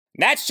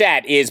Nats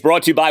Chat is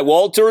brought to you by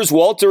Walters.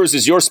 Walters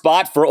is your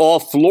spot for all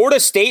Florida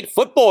State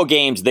football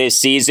games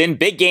this season.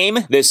 Big game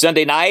this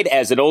Sunday night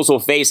as the Noles will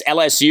face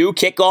LSU.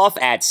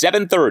 Kickoff at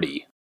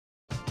 7:30.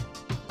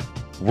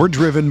 We're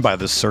driven by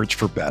the search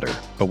for better.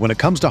 But when it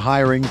comes to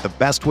hiring, the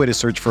best way to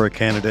search for a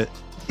candidate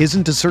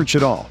isn't to search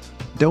at all.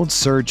 Don't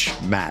search,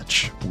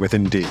 match with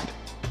Indeed.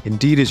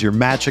 Indeed is your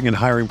matching and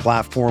hiring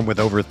platform with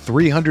over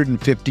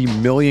 350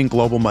 million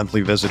global monthly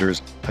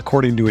visitors,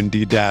 according to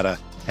Indeed data,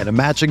 and a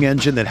matching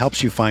engine that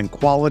helps you find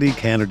quality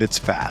candidates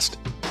fast.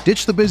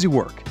 Ditch the busy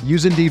work.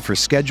 Use Indeed for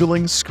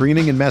scheduling,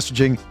 screening, and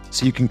messaging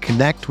so you can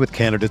connect with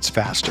candidates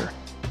faster.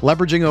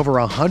 Leveraging over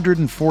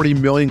 140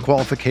 million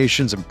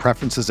qualifications and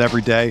preferences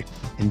every day,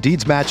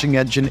 Indeed's matching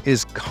engine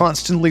is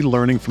constantly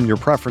learning from your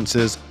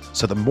preferences,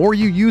 so the more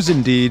you use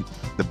Indeed,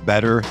 the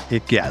better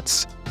it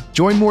gets.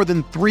 Join more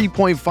than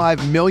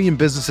 3.5 million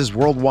businesses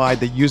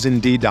worldwide that use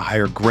Indeed to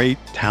hire great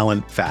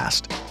talent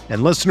fast.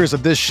 And listeners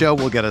of this show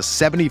will get a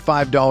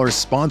 $75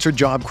 sponsored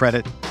job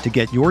credit to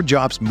get your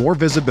jobs more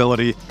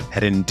visibility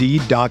at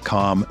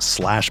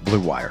Indeed.com/Blue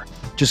Wire.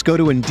 Just go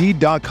to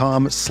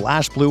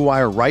Indeed.com/Blue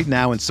Wire right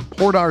now and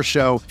support our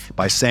show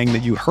by saying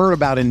that you heard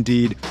about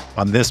Indeed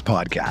on this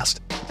podcast.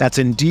 That's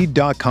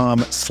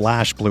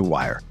Indeed.com/Blue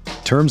Wire.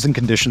 Terms and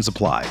conditions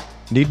apply.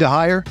 Need to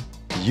hire?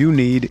 You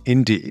need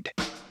Indeed.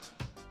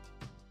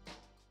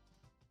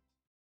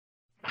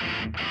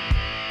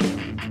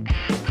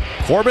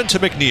 Corbin to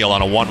McNeil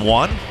on a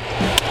 1-1.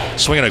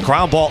 Swinging a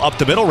ground ball up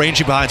the middle,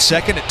 ranging behind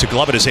second to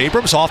glove it as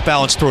Abrams. Off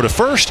balance throw to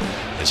first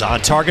is on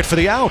target for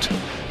the out.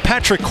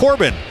 Patrick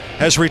Corbin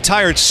has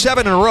retired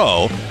 7 in a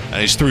row,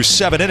 and he's through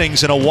 7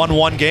 innings in a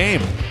 1-1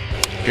 game.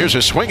 Here's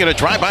a swing and a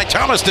drive by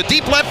Thomas to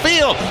deep left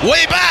field.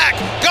 Way back,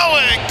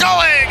 going, and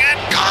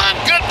gone.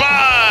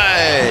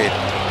 Goodbye.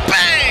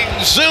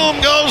 Bang! Zoom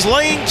goes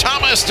Lane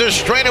Thomas to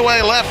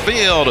straightaway left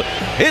field.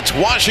 It's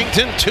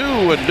Washington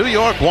 2 and New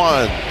York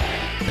 1.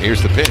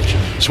 Here's the pitch.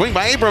 Swing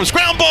by Abrams.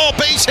 Ground ball,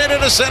 base hit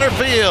into center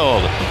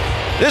field.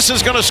 This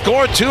is going to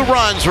score 2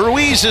 runs.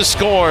 Ruiz has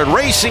scored.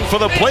 Racing for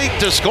the plate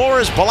to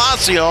score is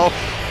Palacio.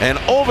 And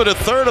over to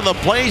third of the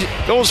plate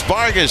goes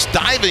Vargas,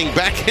 diving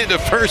back into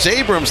first.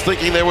 Abrams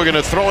thinking they were going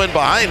to throw in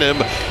behind him.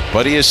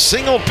 But he has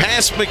singled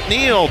past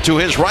McNeil to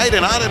his right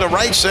and out into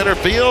right center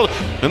field.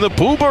 And the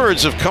Boo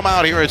Birds have come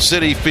out here at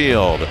Citi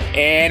Field.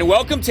 And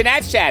welcome to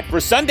Nats Chat for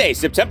Sunday,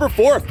 September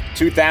 4th,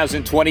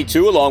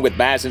 2022, along with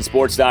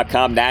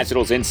MASNsports.com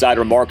Nationals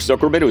insider Mark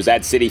Zuckerman, who's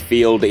at Citi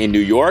Field in New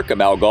York.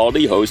 I'm Al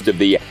Galdi, host of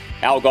the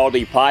Al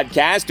Galdi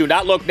podcast. Do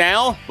not look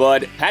now,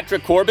 but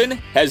Patrick Corbin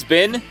has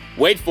been,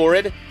 wait for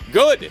it,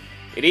 good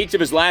in each of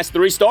his last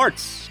 3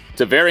 starts.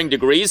 To varying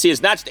degrees, he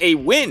has notched a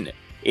win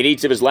in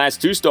each of his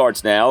last 2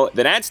 starts now.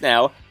 The Nats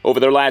now, over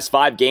their last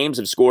 5 games,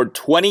 have scored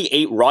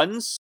 28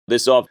 runs.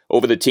 This off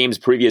over the team's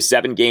previous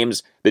 7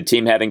 games, the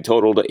team having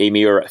totaled a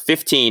mere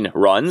 15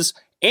 runs.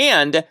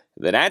 And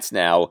the Nats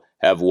now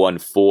have won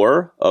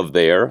 4 of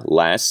their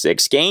last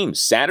 6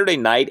 games. Saturday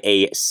night,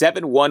 a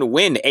 7-1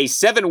 win, a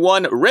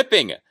 7-1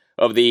 ripping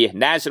of the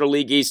National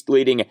League East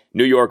leading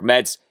New York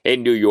Mets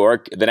in New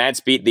York. The Nats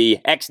beat the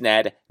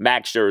ex-Nat,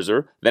 Max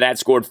Scherzer. The Nats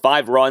scored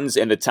 5 runs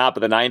in the top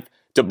of the 9th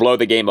to blow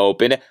the game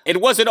open.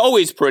 It wasn't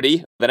always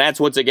pretty. The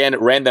Nats once again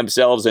ran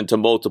themselves into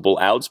multiple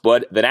outs,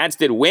 but the Nats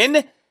did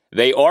win.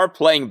 They are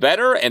playing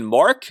better, and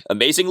Mark,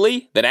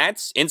 amazingly, the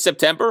Nats in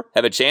September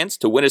have a chance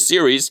to win a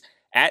series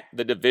at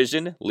the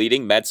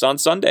division-leading Mets on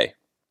Sunday.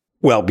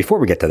 Well, before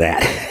we get to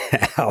that,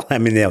 Al, I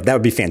mean, that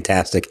would be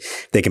fantastic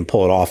if they can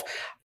pull it off.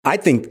 I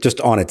think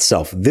just on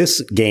itself, this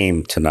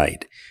game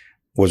tonight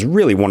was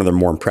really one of the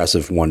more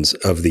impressive ones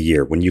of the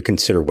year. When you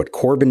consider what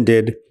Corbin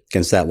did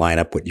against that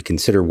lineup, what you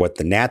consider what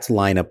the Nats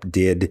lineup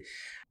did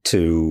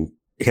to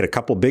hit a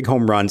couple big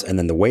home runs, and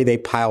then the way they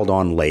piled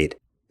on late,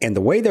 and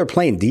the way they're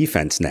playing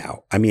defense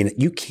now. I mean,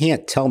 you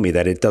can't tell me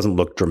that it doesn't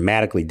look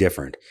dramatically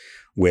different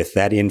with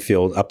that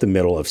infield up the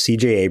middle of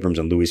C.J. Abrams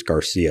and Luis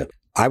Garcia.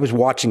 I was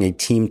watching a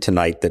team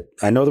tonight that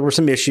I know there were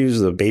some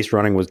issues. The base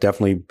running was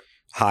definitely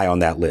high on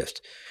that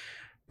list.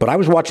 But I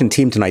was watching a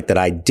team tonight that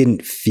I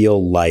didn't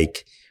feel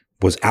like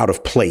was out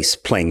of place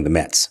playing the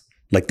Mets.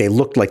 Like they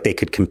looked like they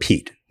could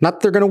compete. Not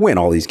that they're going to win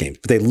all these games,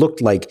 but they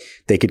looked like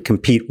they could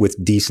compete with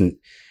decent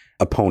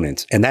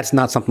opponents. And that's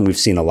not something we've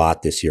seen a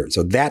lot this year.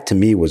 So that to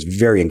me was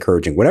very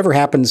encouraging. Whatever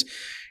happens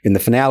in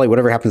the finale,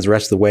 whatever happens the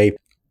rest of the way,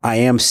 I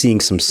am seeing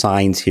some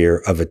signs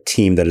here of a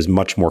team that is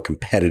much more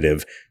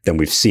competitive than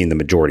we've seen the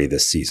majority of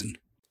this season.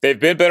 They've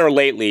been better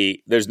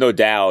lately, there's no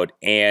doubt.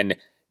 And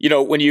you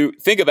know, when you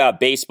think about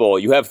baseball,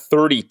 you have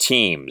 30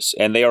 teams,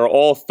 and they are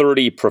all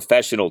 30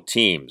 professional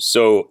teams.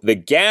 So the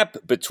gap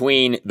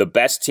between the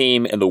best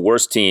team and the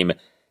worst team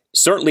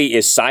certainly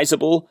is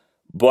sizable,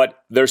 but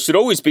there should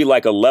always be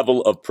like a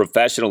level of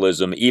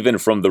professionalism, even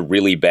from the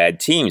really bad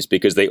teams,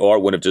 because they are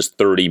one of just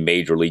 30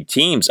 major league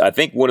teams. I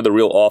think one of the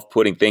real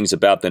off-putting things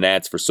about the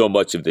Nats for so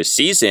much of this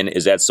season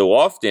is that so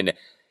often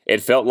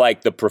it felt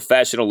like the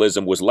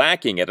professionalism was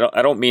lacking.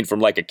 I don't mean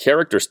from like a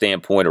character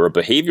standpoint or a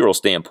behavioral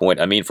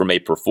standpoint. I mean from a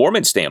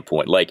performance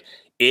standpoint. Like,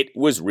 it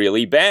was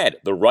really bad.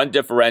 The run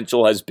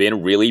differential has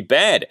been really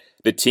bad.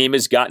 The team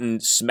has gotten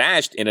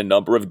smashed in a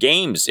number of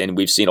games, and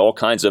we've seen all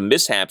kinds of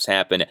mishaps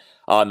happen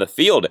on the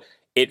field.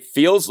 It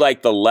feels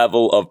like the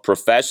level of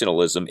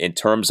professionalism in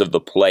terms of the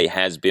play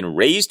has been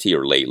raised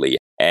here lately.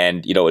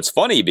 And, it's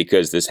funny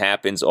because this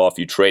happens off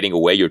you trading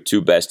away your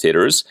two best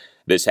hitters.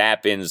 This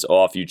happens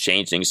off you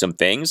changing some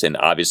things, and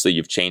obviously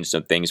you've changed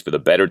some things for the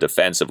better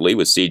defensively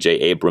with C.J.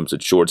 Abrams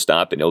at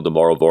shortstop and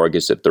Ildemaro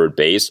Vargas at third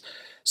base.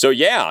 So,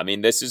 yeah, I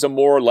mean, this is a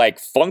more like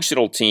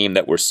functional team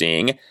that we're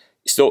seeing.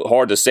 Still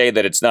hard to say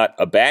that it's not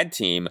a bad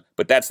team,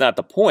 but that's not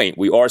the point.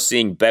 We are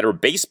seeing better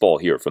baseball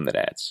here from the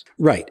Nats.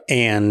 Right.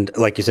 And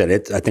like you said,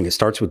 I think it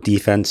starts with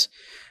defense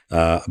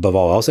above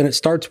all else, and it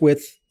starts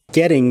with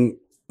getting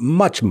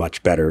much,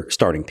 much better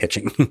starting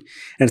pitching. And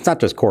it's not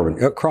just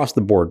Corbin. Across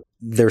the board,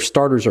 their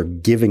starters are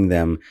giving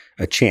them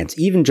a chance.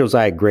 Even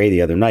Josiah Gray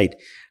the other night,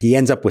 he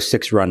ends up with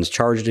 6 runs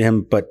charged to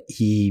him, but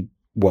he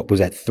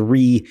was at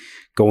 3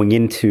 going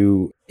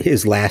into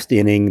his last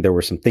inning. There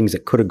were some things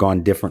that could have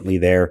gone differently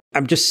there.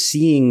 I'm just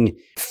seeing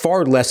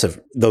far less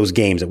of those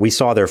games that we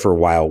saw there for a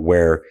while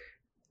where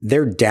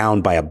they're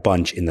down by a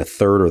bunch in the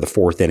 3rd or the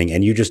 4th inning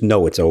and you just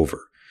know it's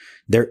over.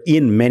 They're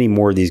in many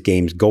more of these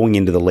games going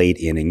into the late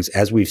innings.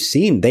 As we've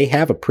seen, they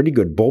have a pretty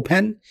good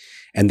bullpen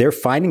and they're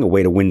finding a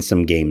way to win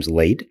some games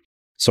late.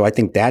 So I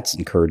think that's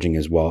encouraging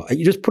as well.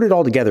 You just put it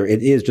all together.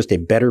 It is just a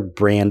better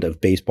brand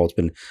of baseball. It's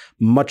been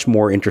much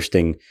more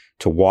interesting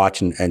to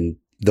watch, and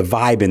the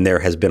vibe in there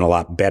has been a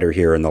lot better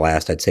here in the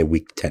last, I'd say,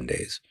 week to 10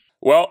 days.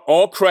 Well,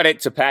 all credit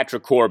to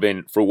Patrick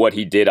Corbin for what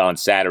he did on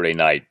Saturday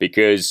night,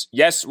 because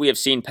yes, we have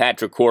seen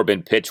Patrick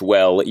Corbin pitch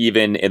well,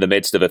 even in the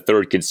midst of a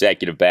 3rd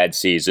consecutive bad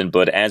season.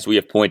 But as we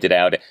have pointed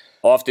out,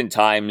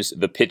 oftentimes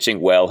the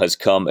pitching well has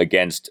come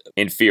against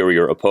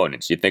inferior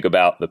opponents. You think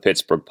about the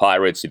Pittsburgh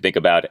Pirates, you think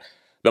about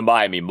the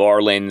Miami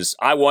Marlins.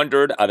 I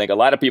think a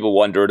lot of people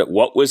wondered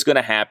what was going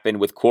to happen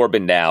with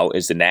Corbin now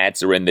as the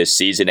Nats are in this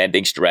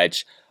season-ending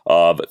stretch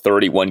of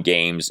 31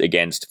 games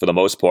against, for the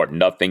most part,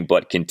 nothing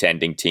but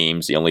contending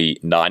teams. The only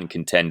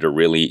non-contender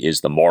really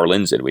is the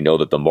Marlins, and we know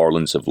that the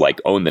Marlins have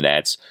owned the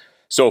Nats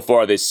so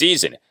far this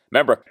season.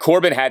 Remember,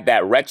 Corbin had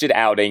that wretched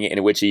outing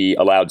in which he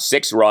allowed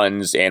 6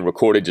 runs and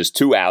recorded just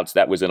 2 outs.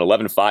 That was an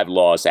 11-5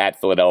 loss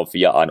at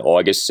Philadelphia on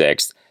August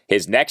 6th.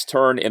 His next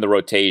turn in the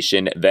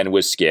rotation then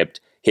was skipped.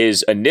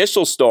 His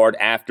initial start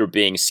after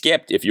being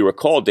skipped, if you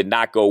recall, did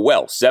not go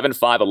well.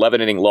 7-5,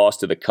 11-inning loss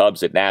to the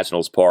Cubs at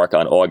Nationals Park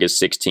on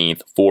August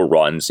 16th, 4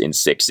 runs in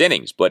 6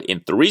 innings. But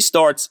in 3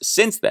 starts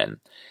since then,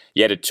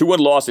 he had a 2-1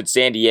 loss at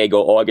San Diego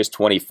August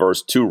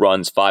 21st, 2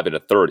 runs, 5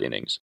 1/3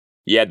 innings.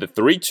 He had the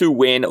 3-2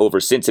 win over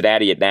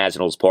Cincinnati at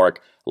Nationals Park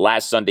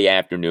last Sunday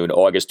afternoon,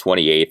 August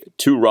 28th,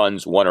 2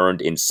 runs, 1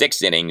 earned in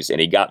 6 innings, and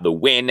he got the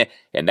win,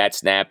 and that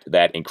snapped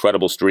that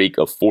incredible streak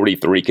of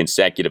 43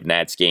 consecutive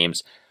Nats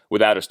games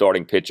without a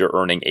starting pitcher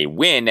earning a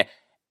win.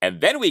 And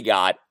then we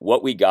got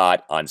what we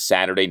got on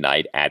Saturday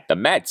night at the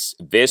Mets.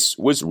 This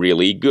was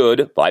really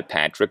good by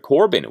Patrick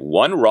Corbin.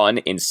 1 run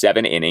in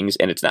 7 innings,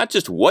 and it's not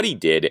just what he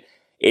did,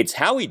 it's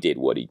how he did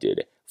what he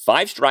did.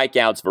 5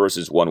 strikeouts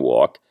versus 1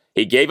 walk.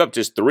 He gave up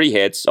just 3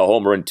 hits, a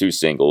homer and 2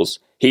 singles.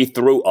 He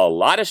threw a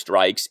lot of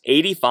strikes,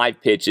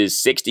 85 pitches,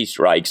 60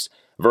 strikes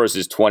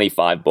versus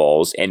 25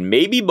 balls. And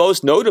maybe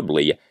most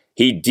notably,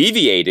 he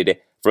deviated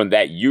from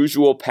that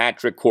usual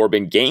Patrick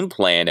Corbin game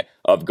plan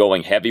of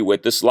going heavy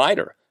with the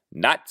slider.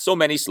 Not so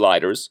many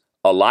sliders,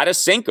 a lot of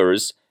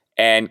sinkers,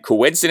 and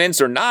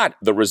coincidence or not,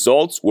 the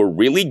results were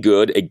really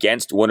good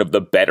against one of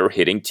the better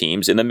hitting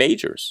teams in the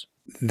majors.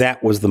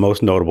 That was the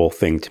most notable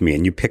thing to me,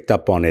 and you picked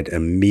up on it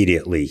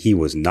immediately. He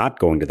was not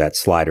going to that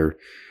slider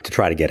to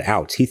try to get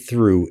outs. He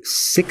threw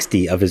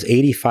 60 of his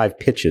 85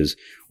 pitches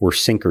were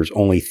sinkers.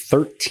 Only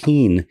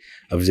 13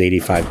 of his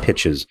 85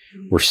 pitches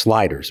were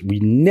sliders. We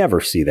never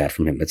see that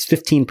from him. It's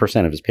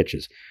 15% of his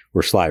pitches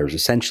were sliders.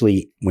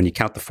 Essentially, when you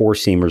count the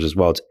 4-seamers as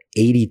well, it's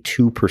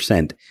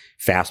 82%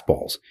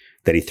 fastballs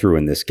that he threw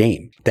in this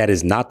game. That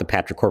is not the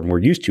Patrick Corbin we're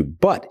used to,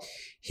 but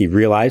he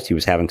realized he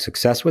was having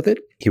success with it.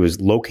 He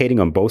was locating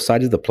on both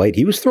sides of the plate.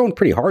 He was throwing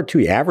pretty hard, too.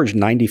 He averaged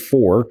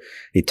 94.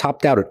 He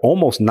topped out at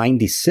almost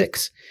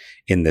 96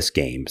 in this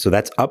game. So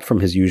that's up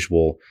from his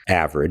usual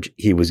average.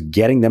 He was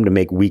getting them to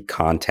make weak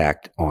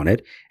contact on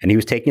it, and he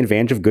was taking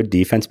advantage of good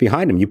defense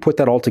behind him. You put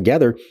that all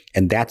together,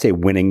 and that's a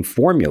winning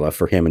formula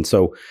for him. And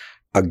so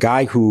a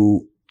guy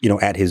who,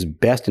 at his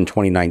best in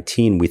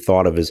 2019, we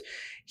thought of as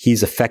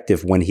he's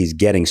effective when he's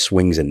getting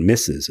swings and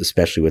misses,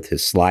 especially with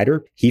his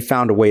slider. He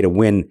found a way to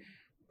win.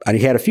 And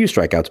he had a few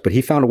strikeouts, but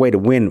he found a way to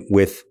win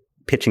with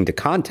pitching to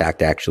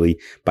contact, actually,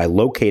 by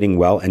locating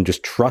well and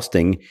just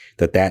trusting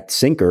that that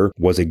sinker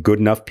was a good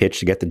enough pitch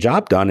to get the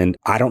job done. And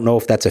I don't know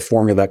if that's a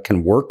formula that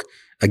can work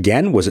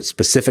Again, was it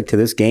specific to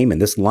this game and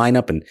this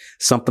lineup and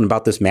something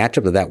about this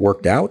matchup that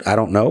worked out? I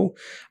don't know,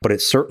 but it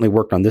certainly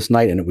worked on this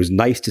night, and it was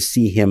nice to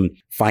see him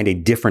find a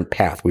different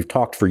path. We've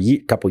talked for a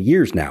couple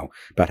years now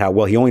about how,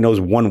 well, he only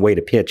knows one way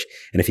to pitch,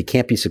 and if he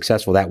can't be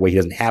successful that way, he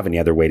doesn't have any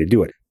other way to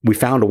do it. We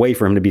found a way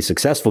for him to be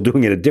successful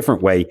doing it a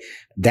different way.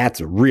 That's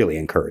really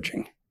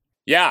encouraging.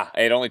 Yeah,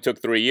 it only took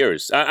 3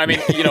 years. I mean,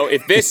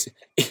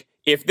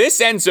 if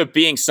this ends up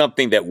being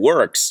something that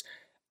works,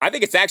 I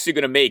think it's actually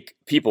going to make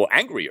people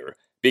angrier.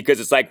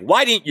 Because it's like,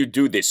 why didn't you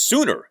do this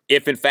sooner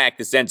if, in fact,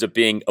 this ends up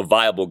being a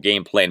viable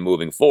game plan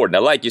moving forward? Now,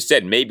 like you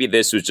said, maybe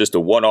this was just a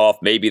one-off.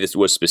 Maybe this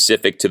was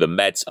specific to the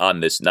Mets on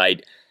this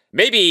night.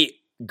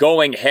 Maybe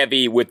going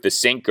heavy with the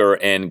sinker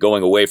and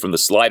going away from the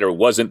slider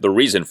wasn't the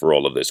reason for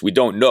all of this. We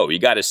don't know. You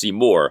got to see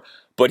more.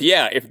 But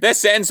yeah, if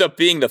this ends up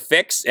being the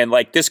fix, and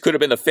like this could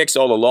have been the fix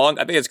all along,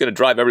 I think it's going to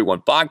drive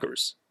everyone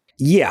bonkers.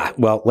 Yeah,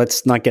 well,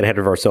 let's not get ahead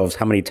of ourselves.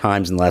 How many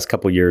times in the last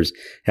couple of years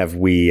have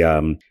we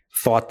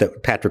thought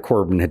that Patrick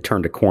Corbin had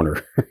turned a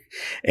corner,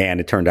 and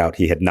it turned out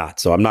he had not.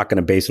 So I'm not going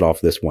to base it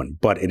off this one,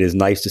 but it is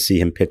nice to see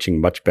him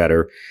pitching much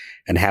better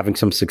and having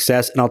some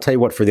success. And I'll tell you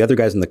what, for the other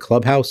guys in the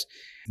clubhouse,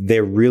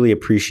 they really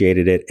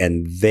appreciated it,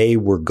 and they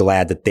were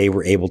glad that they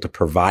were able to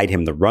provide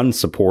him the run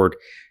support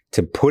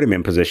to put him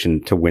in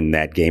position to win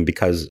that game,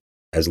 because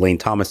as Lane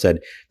Thomas said,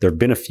 there have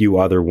been a few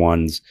other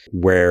ones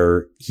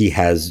where he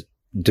has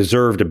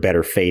deserved a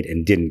better fate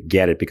and didn't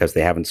get it because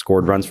they haven't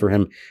scored runs for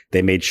him.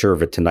 They made sure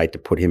of it tonight to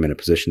put him in a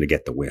position to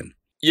get the win.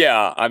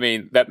 Yeah, I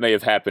mean, that may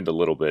have happened a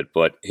little bit,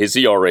 but his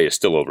ERA is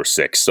still over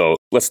 6, so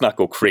let's not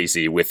go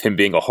crazy with him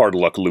being a hard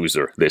luck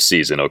loser this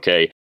season,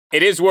 okay?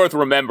 It is worth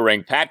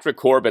remembering, Patrick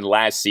Corbin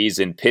last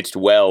season pitched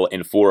well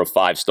in 4 of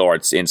 5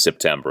 starts in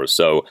September,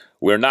 so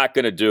we're not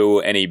going to do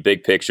any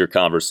big picture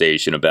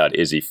conversation about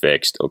is he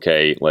fixed,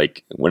 okay?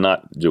 Like, we're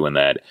not doing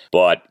that.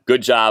 But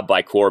good job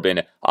by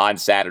Corbin on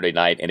Saturday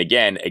night, and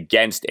again,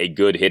 against a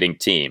good hitting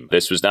team.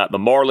 This was not the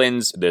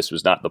Marlins, this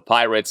was not the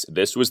Pirates,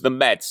 this was the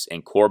Mets,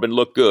 and Corbin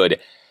looked good,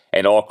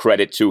 and all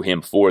credit to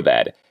him for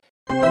that.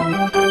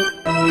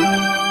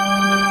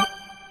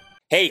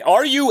 Hey,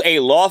 are you a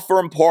law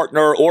firm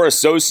partner or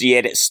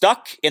associate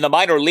stuck in the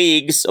minor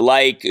leagues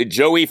like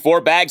Joey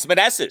Fourbags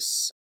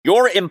Meneses?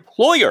 Your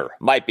employer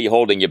might be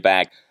holding you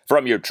back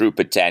from your true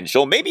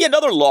potential. Maybe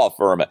another law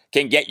firm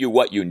can get you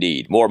what you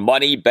need. More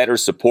money, better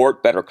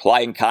support, better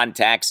client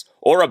contacts,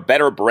 or a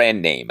better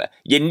brand name.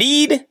 You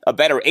need a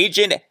better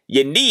agent.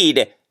 You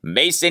need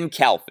Mason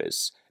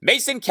Kalfas.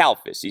 Mason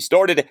Kalfas, he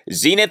started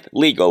Zenith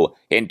Legal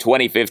in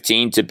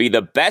 2015 to be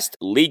the best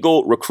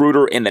legal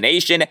recruiter in the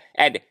nation,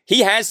 and he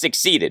has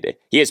succeeded.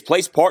 He has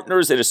placed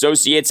partners and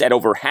associates at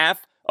over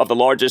half of the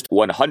largest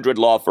 100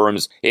 law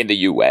firms in the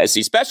U.S.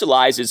 He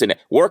specializes in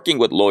working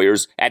with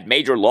lawyers at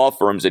major law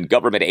firms and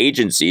government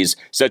agencies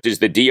such as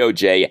the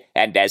DOJ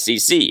and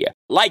SEC.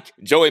 Like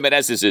Joey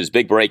Meneses'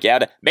 big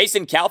breakout,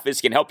 Mason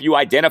Kalfas can help you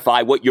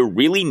identify what you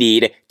really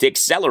need to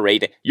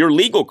accelerate your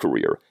legal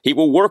career. He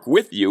will work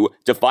with you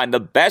to find the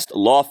best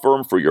law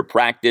firm for your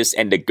practice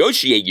and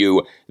negotiate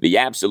you the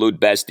absolute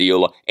best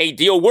deal, a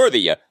deal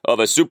worthy of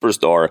a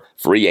superstar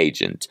free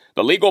agent.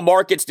 The legal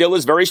market still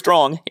is very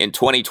strong in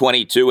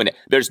 2022, and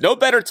there's no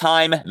better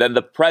time than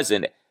the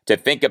present to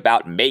think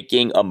about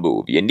making a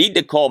move. You need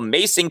to call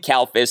Mason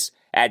Kalfas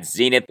at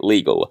Zenith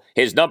Legal.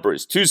 His number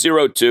is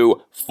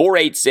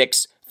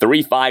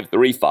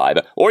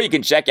 202-486-3535, or you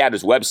can check out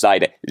his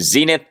website at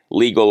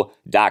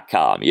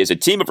zenithlegal.com. He has a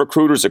team of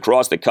recruiters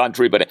across the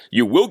country, but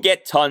you will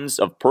get tons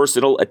of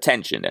personal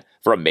attention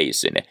from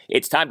Mason.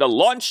 It's time to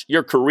launch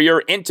your career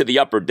into the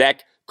upper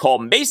deck. Call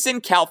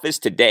Mason Kalfas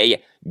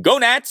today. Go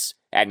Nats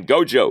and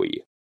go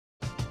Joey.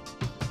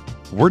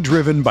 We're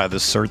driven by the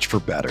search for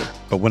better.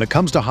 But when it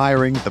comes to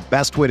hiring, the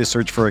best way to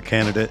search for a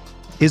candidate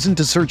isn't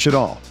to search at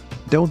all.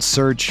 Don't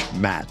search,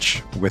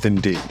 match with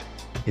Indeed.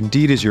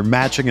 Indeed is your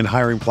matching and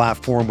hiring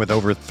platform with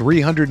over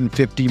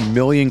 350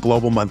 million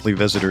global monthly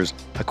visitors,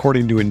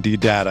 according to Indeed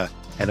data,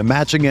 and a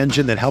matching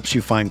engine that helps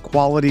you find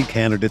quality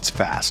candidates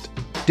fast.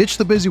 Ditch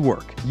the busy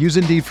work. Use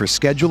Indeed for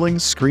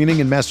scheduling,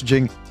 screening, and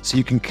messaging so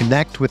you can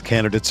connect with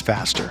candidates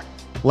faster.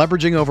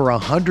 Leveraging over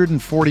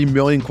 140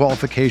 million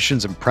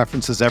qualifications and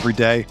preferences every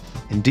day,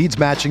 Indeed's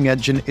matching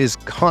engine is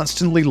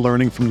constantly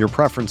learning from your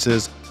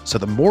preferences, so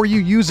the more you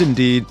use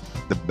Indeed,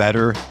 the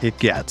better it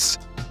gets.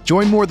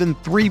 Join more than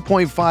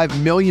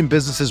 3.5 million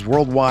businesses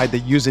worldwide that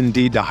use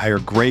Indeed to hire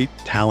great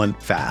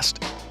talent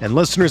fast. And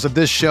listeners of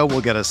this show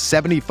will get a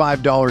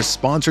 $75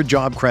 sponsored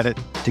job credit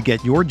to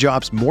get your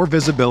jobs more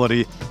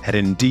visibility at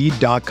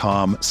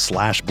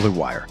Indeed.com/Blue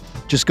Wire.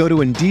 Just go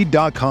to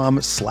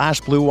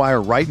Indeed.com/Blue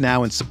Wire right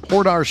now and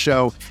support our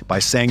show by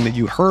saying that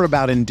you heard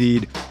about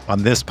Indeed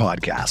on this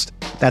podcast.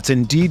 That's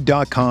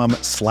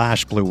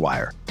Indeed.com/Blue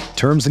Wire.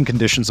 Terms and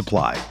conditions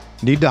apply.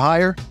 Need to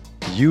hire?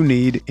 You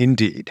need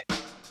Indeed.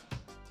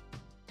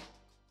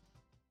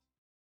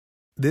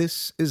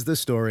 This is the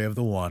story of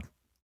the one.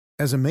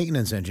 As a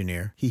maintenance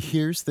engineer, he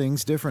hears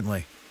things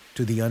differently.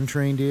 To the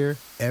untrained ear,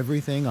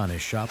 everything on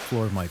his shop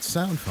floor might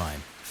sound fine,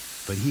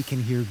 but he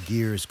can hear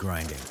gears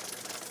grinding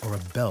or a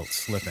belt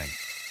slipping.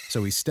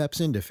 So he steps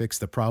in to fix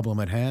the problem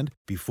at hand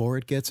before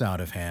it gets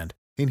out of hand.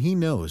 And he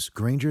knows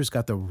Grainger's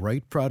got the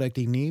right product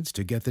he needs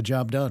to get the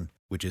job done,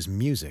 which is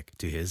music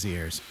to his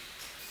ears.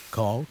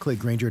 Call, click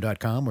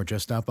Grainger.com, or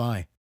just stop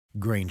by.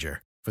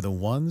 Grainger, for the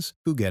ones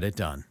who get it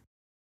done.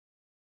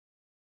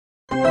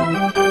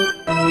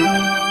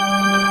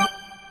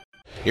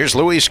 Here's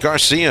Luis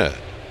Garcia.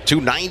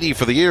 290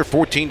 for the year,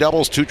 14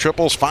 doubles, 2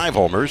 triples, 5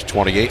 homers,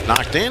 28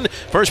 knocked in.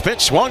 First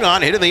pitch swung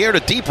on, hit in the air to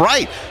deep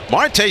right.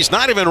 Marte's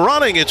not even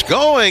running. It's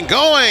going,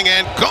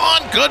 and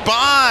gone.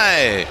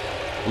 Goodbye.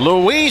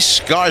 Luis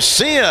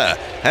Garcia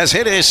has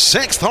hit his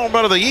 6th home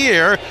run of the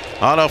year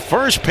on a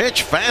first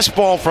pitch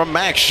fastball from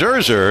Max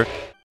Scherzer.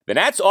 The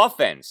Nats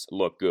offense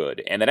looked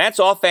good, and the Nats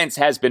offense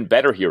has been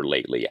better here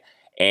lately.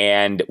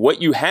 And what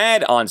you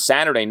had on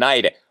Saturday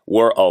night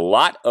were a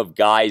lot of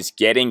guys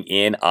getting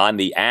in on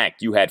the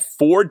act. You had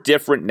 4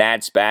 different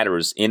Nats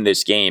batters in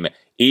this game,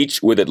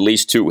 each with at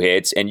least 2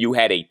 hits, and you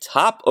had a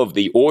top of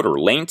the order,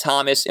 Lane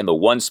Thomas in the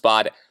 1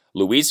 spot,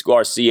 Luis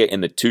Garcia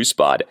in the 2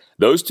 spot.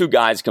 Those 2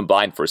 guys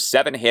combined for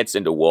 7 hits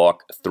and a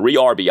walk, 3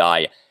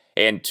 RBI,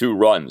 and 2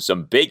 runs.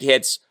 Some big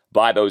hits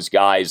by those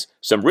guys,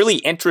 some really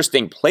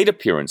interesting plate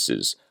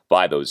appearances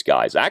by those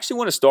guys. I actually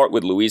want to start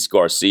with Luis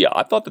Garcia.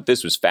 I thought that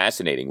this was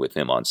fascinating with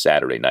him on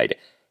Saturday night.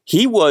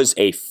 He was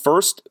a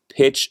first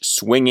pitch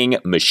swinging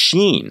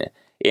machine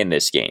in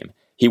this game.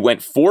 He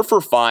went 4 for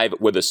 5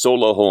 with a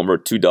solo homer,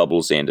 2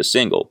 doubles, and a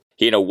single.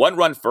 He had a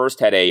 1-run first,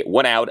 had a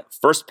 1-out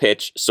first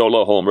pitch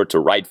solo homer to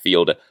right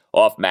field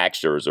off Max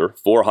Scherzer,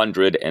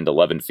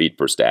 411 feet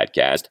per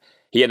Statcast.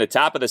 He, in the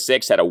top of the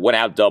 6th, had a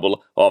 1-out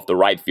double off the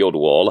right field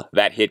wall.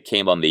 That hit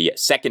came on the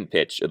 2nd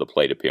pitch of the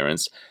plate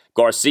appearance.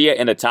 Garcia,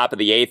 in the top of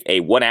the 8th,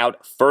 a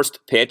 1-out first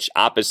pitch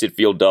opposite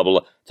field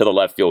double to the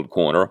left field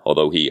corner,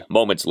 although he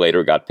moments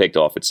later got picked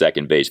off at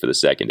second base for the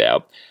 2nd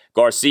out.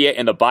 Garcia,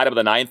 in the bottom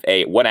of the 9th,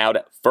 a 1-out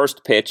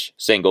first pitch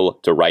single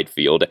to right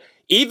field.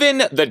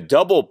 Even the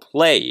double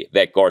play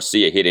that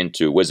Garcia hit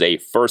into was a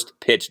first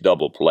pitch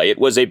double play. It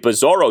was a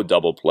bizarro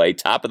double play,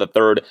 top of the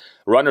 3rd,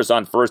 runners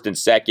on 1st and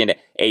 2nd,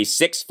 a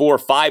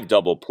 6-4-5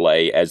 double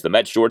play as the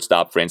Mets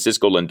shortstop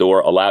Francisco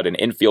Lindor allowed an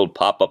infield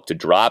pop-up to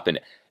drop, and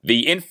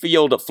the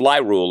infield fly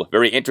rule,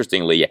 very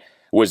interestingly,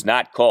 was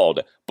not called.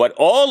 But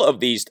all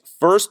of these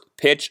first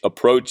pitch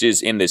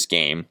approaches in this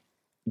game,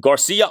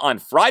 Garcia on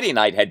Friday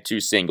night had 2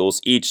 singles.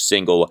 Each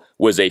single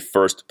was a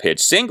first pitch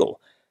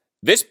single.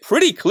 This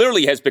pretty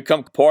clearly has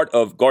become part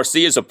of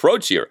Garcia's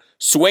approach here.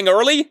 Swing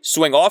early,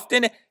 swing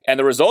often, and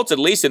the results, at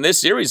least in this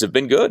series, have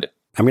been good.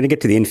 I'm going to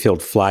get to the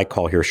infield fly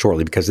call here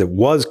shortly because it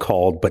was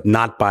called, but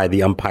not by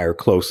the umpire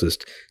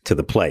closest to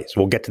the play.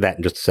 So we'll get to that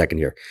in just a second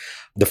here.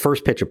 The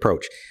first pitch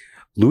approach.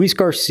 Luis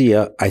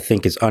Garcia, I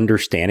think, is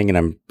understanding, and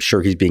I'm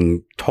sure he's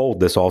being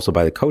told this also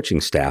by the coaching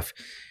staff.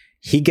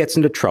 He gets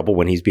into trouble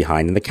when he's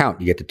behind in the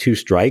count. You get to 2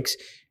 strikes.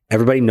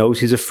 Everybody knows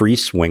he's a free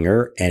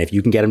swinger, and if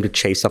you can get him to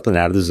chase something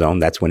out of the zone,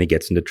 that's when he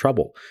gets into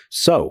trouble.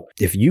 So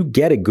if you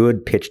get a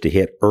good pitch to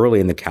hit early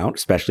in the count,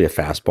 especially a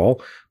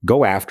fastball,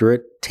 go after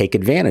it, take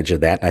advantage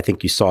of that. I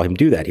think you saw him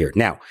do that here.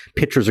 Now,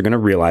 pitchers are going to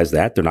realize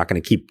that. They're not going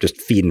to keep just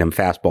feeding him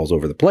fastballs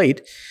over the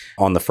plate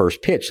on the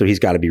first pitch, so he's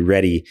got to be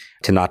ready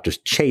to not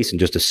just chase and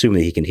just assume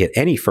that he can hit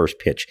any first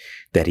pitch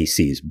that he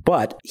sees.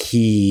 But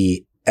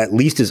he at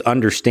least is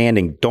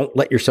understanding, don't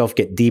let yourself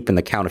get deep in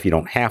the count if you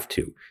don't have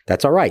to.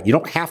 That's all right. You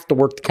don't have to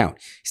work the count.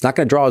 He's not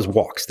going to draw his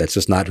walks. That's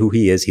just not who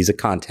he is. He's a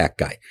contact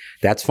guy.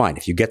 That's fine.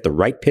 If you get the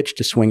right pitch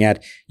to swing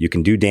at, you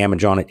can do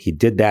damage on it. He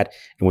did that.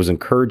 And what's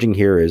encouraging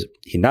here is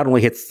he not only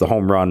hits the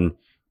home run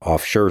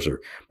off Scherzer,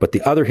 but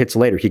the other hits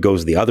later, he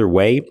goes the other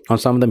way on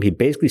some of them. He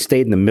basically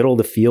stayed in the middle of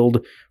the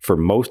field for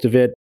most of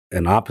it.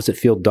 An opposite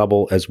field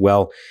double as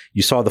well.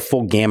 You saw the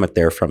full gamut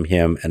there from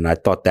him, and I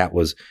thought that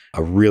was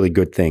a really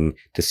good thing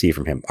to see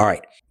from him. All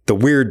right, the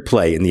weird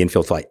play in the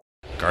infield flight.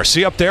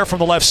 Garcia up there from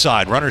the left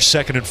side. Runners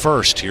 2nd and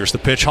 1st. Here's the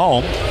pitch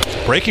home.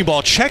 Breaking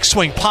ball, check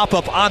swing, pop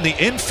up on the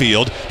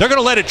infield. They're going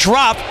to let it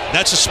drop.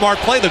 That's a smart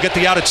play. They'll get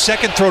the out at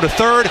 2nd, throw to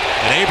 3rd,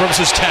 and Abrams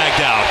is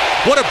tagged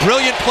out. What a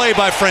brilliant play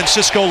by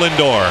Francisco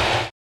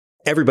Lindor.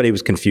 Everybody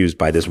was confused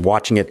by this,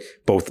 watching it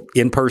both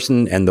in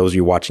person and those of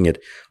you watching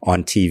it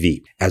on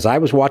TV. As I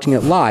was watching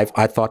it live,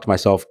 I thought to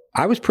myself,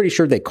 I was pretty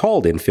sure they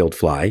called infield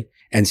fly,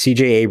 and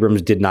C.J.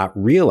 Abrams did not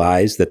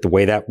realize that the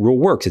way that rule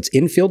works, it's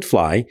infield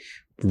fly,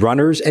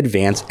 runners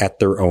advance at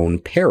their own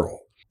peril.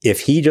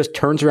 If he just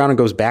turns around and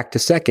goes back to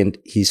 2nd,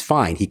 he's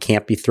fine. He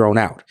can't be thrown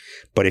out.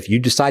 But if you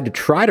decide to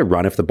try to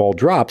run, if the ball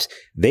drops,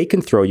 they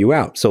can throw you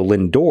out. So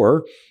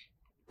Lindor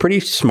pretty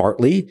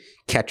smartly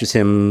catches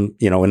him,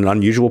 in an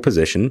unusual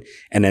position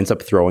and ends up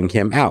throwing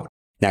him out.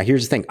 Now,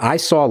 here's the thing. I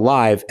saw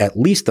live at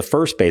least the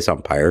first base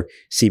umpire,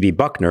 C.B.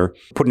 Buckner,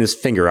 putting his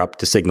finger up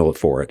to signal it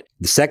for it.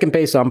 The second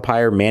base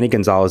umpire, Manny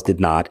Gonzalez, did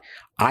not.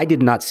 I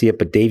did not see it,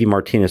 but Davey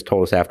Martinez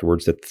told us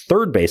afterwards that the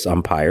third base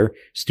umpire,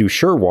 Stu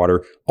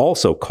Sherwater,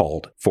 also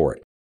called for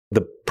it.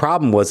 The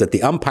problem was that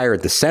the umpire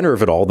at the center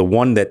of it all, the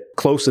one that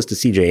closest to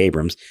C.J.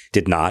 Abrams,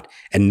 did not,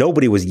 and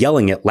nobody was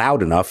yelling it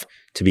loud enough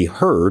to be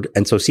heard.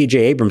 And so C.J.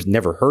 Abrams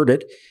never heard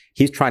it,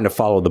 He's trying to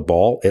follow the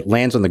ball. It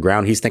lands on the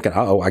ground. He's thinking,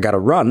 I got to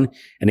run,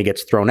 and he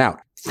gets thrown out.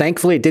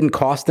 Thankfully, it didn't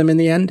cost them in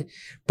the end,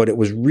 but it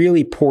was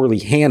really poorly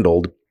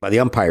handled by the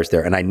umpires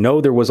there. And I know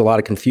there was a lot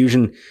of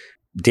confusion.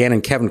 Dan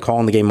and Kevin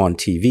calling the game on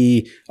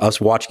TV, us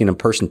watching it in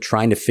person,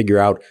 trying to figure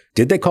out,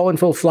 did they call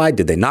infield fly?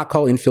 Did they not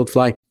call infield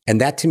fly? And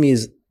that to me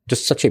is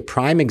just such a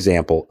prime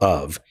example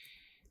of,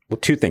 well,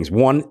 two things.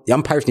 One, the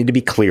umpires need to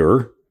be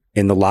clearer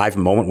in the live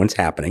moment when it's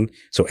happening,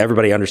 so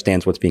everybody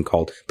understands what's being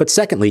called. But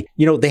secondly,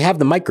 they have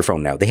the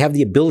microphone now. They have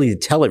the ability to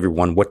tell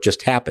everyone what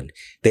just happened.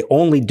 They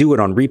only do it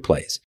on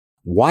replays.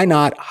 Why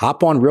not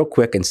hop on real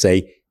quick and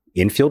say,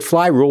 infield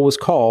fly rule was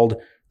called.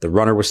 The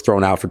runner was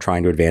thrown out for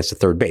trying to advance to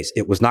third base.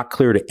 It was not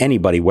clear to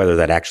anybody whether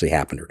that actually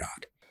happened or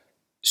not.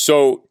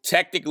 So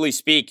technically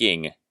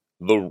speaking,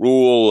 the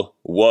rule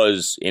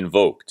was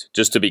invoked,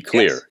 just to be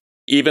clear. Yes.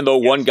 Even though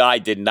one guy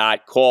did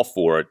not call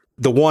for it.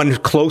 The one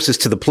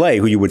closest to the play,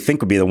 who you would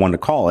think would be the one to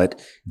call it,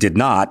 did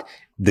not.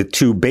 The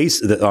two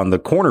on the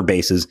corner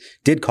bases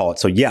did call it.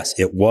 So yes,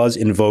 it was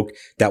invoked.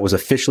 That was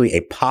officially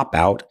a pop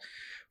out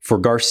for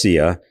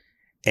Garcia,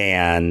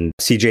 and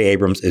CJ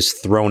Abrams is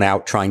thrown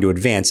out trying to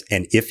advance.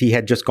 And if he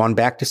had just gone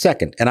back to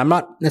second, and I'm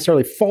not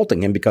necessarily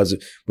faulting him because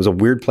it was a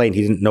weird play and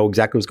he didn't know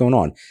exactly what was going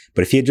on,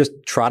 but if he had just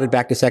trotted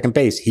back to second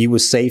base, he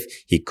was safe.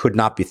 He could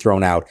not be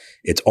thrown out.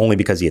 It's only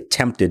because he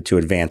attempted to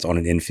advance on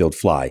an infield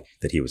fly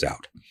that he was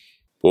out.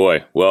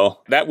 Boy,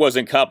 well, that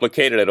wasn't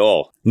complicated at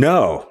all.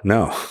 No.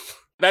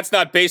 That's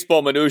not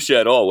baseball minutia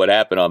at all, what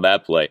happened on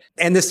that play.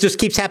 And this just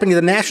keeps happening to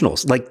the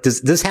Nationals. Like,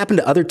 does this happen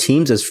to other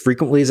teams as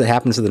frequently as it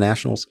happens to the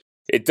Nationals?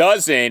 It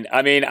doesn't.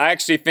 I mean, I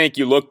actually think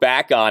you look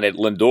back on it,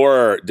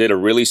 Lindor did a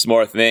really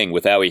smart thing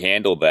with how he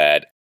handled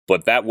that.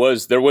 But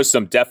there was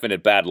some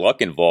definite bad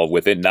luck involved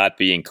with it not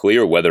being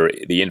clear whether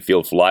the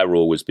infield fly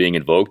rule was being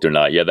invoked or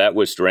not. Yeah, that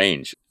was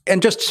strange.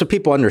 And just so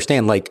people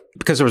understand,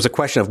 because there was a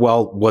question of,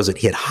 well, was it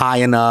hit high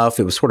enough?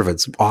 It was sort of an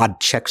odd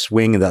check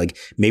swing and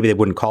maybe they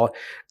wouldn't call it.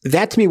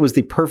 That to me was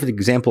the perfect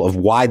example of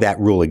why that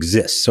rule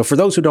exists. So for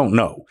those who don't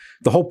know,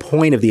 the whole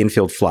point of the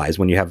infield fly is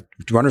when you have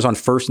runners on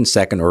first and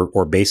second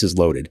or bases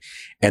loaded,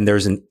 and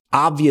there's an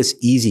obvious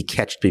easy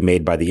catch to be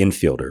made by the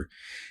infielder,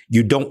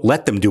 you don't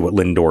let them do what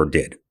Lindor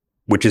did,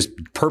 which is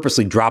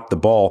purposely drop the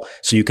ball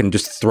so you can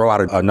just throw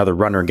out another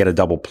runner and get a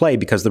double play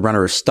because the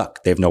runner is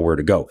stuck. They have nowhere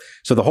to go.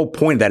 So the whole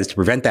point of that is to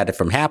prevent that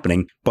from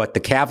happening. But the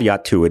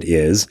caveat to it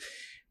is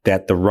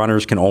that the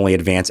runners can only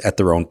advance at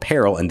their own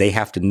peril, and they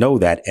have to know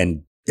that.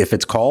 And if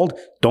it's called,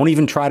 don't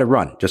even try to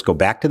run. Just go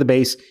back to the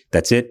base.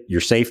 That's it.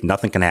 You're safe.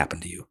 Nothing can happen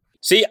to you.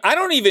 See, I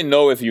don't even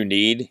know if you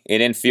need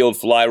an infield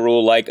fly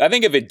rule. I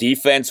think if a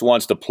defense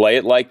wants to play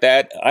it like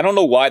that, I don't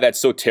know why that's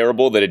so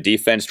terrible that a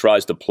defense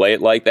tries to play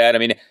it like that. I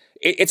mean,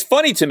 it's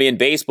funny to me in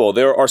baseball,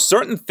 there are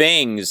certain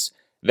things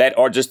that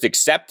are just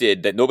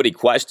accepted that nobody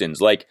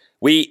questions.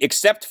 We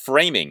accept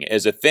framing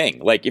as a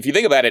thing. If you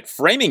think about it,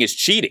 framing is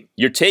cheating.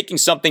 You're taking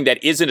something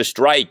that isn't a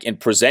strike and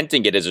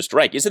presenting it as a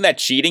strike. Isn't that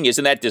cheating?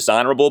 Isn't that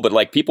dishonorable?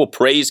 But people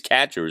praise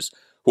catchers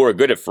who are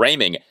good at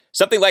framing.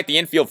 Something like the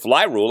infield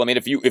fly rule. I mean,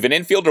 if an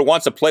infielder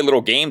wants to play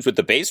little games with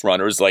the base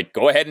runners,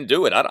 go ahead and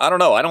do it. I don't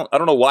know. I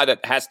don't know why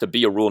that has to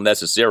be a rule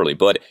necessarily,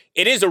 but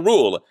it is a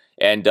rule,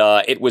 and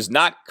it was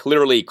not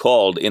clearly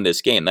called in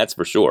this game. That's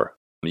for sure.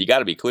 You got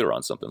to be clear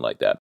on something like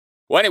that.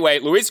 Well, anyway,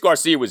 Luis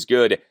Garcia was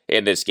good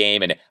in this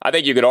game, and I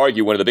think you could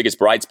argue one of the biggest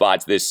bright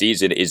spots this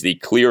season is the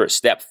clear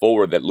step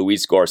forward that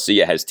Luis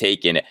Garcia has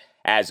taken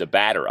as a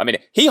batter. I mean,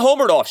 he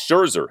homered off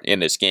Scherzer in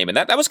this game, and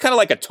that was kind of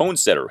like a tone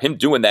setter, him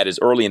doing that as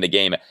early in the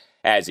game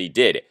as he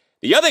did.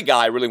 The other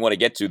guy I really want to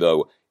get to,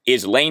 though,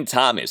 is Lane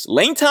Thomas.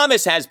 Lane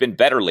Thomas has been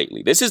better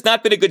lately. This has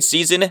not been a good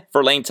season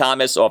for Lane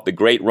Thomas off the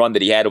great run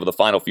that he had over the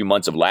final few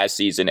months of last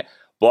season.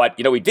 But,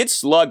 he did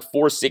slug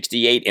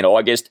 .468 in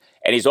August,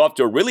 and he's off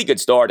to a really good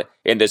start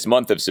in this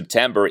month of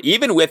September,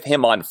 even with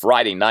him on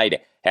Friday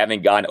night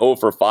having gone 0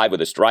 for 5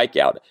 with a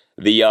strikeout.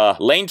 The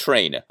Lane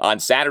train on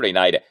Saturday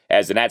night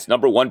as the Nats'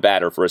 number one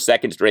batter for a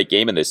second straight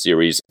game in this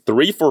series.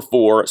 3 for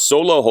 4,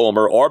 solo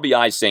homer,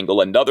 RBI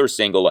single, another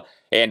single,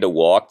 and a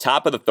walk.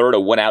 Top of the third, a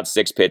 1-out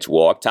 6-pitch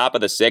walk. Top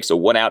of the sixth, a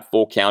 1-out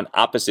full count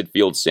opposite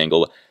field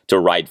single to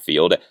right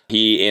field.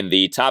 He, in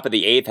the top of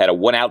the eighth, had a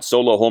 1-out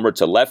solo homer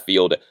to left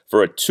field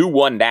for a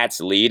 2-1 Nats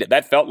lead.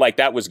 That felt like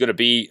that was going to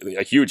be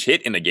a huge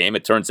hit in the game.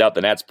 It turns out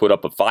the Nats put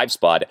up a 5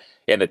 spot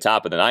in the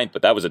top of the ninth,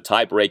 but that was a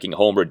tie-breaking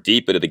homer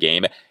deep into the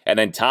game. And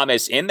then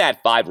Thomas, in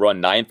that 5-run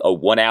ninth, a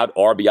 1-out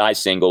RBI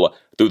single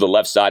through the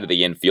left side of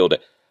the infield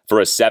for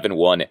a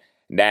 7-1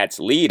 Nats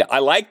lead. I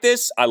like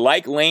this. I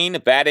like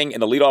Lane batting in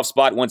the leadoff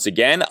spot once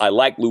again. I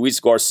like Luis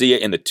Garcia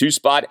in the 2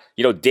 spot.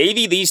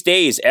 Davey, these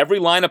days, every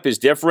lineup is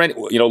different.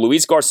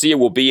 Luis Garcia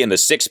will be in the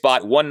 6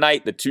 spot one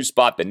night, the 2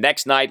 spot the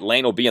next night.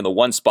 Lane will be in the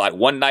 1 spot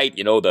one night,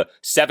 the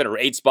 7 or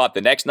 8 spot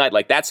the next night.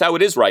 That's how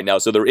it is right now.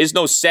 So there is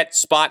no set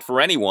spot for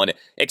anyone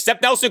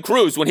except Nelson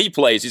Cruz when he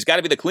plays. He's got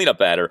to be the cleanup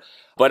batter.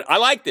 But I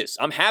like this.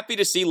 I'm happy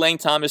to see Lane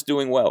Thomas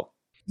doing well.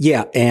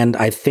 Yeah, and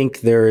I think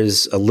there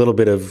is a little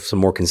bit of some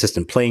more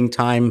consistent playing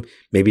time.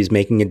 Maybe he's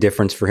making a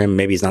difference for him.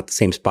 Maybe he's not the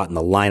same spot in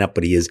the lineup,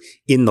 but he is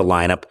in the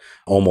lineup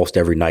almost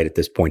every night at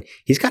this point.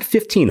 He's got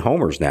 15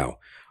 homers now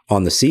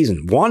on the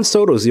season. Juan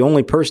Soto is the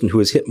only person who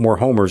has hit more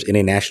homers in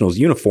a Nationals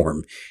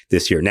uniform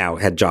this year. Now,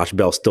 had Josh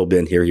Bell still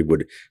been here, he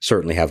would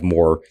certainly have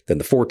more than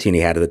the 14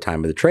 he had at the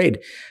time of the trade.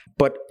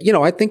 But,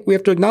 I think we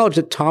have to acknowledge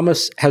that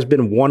Thomas has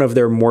been one of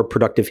their more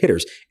productive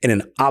hitters in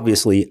an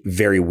obviously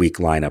very weak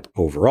lineup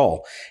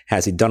overall.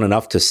 Has he done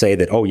enough to say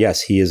that, oh,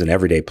 yes, he is an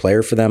everyday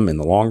player for them in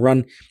the long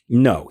run?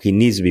 No, he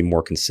needs to be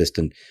more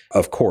consistent,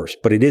 of course.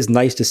 But it is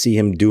nice to see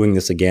him doing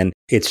this again.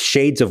 It's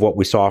shades of what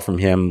we saw from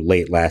him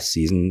late last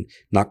season,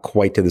 not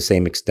quite to the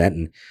same extent.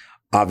 And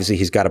obviously,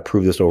 he's got to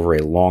prove this over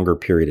a longer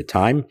period of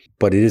time.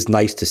 But it is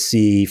nice to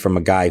see from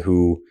a guy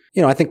who,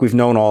 I think we've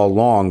known all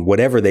along,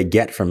 whatever they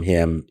get from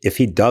him, if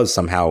he does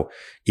somehow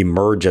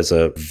emerge as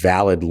a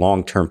valid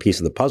long-term piece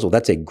of the puzzle,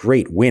 that's a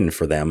great win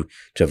for them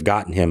to have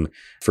gotten him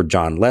for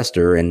Jon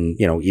Lester. And,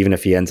 even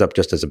if he ends up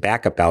just as a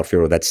backup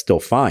outfielder, that's still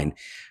fine.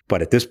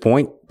 But at this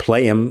point,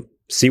 play him,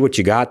 see what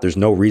you got. There's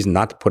no reason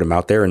not to put him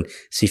out there and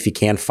see if he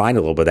can find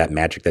a little bit of that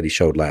magic that he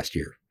showed last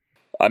year.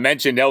 I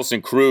mentioned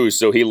Nelson Cruz,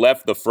 so he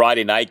left the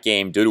Friday night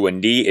game due to a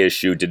knee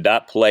issue, did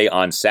not play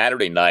on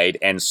Saturday night,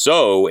 and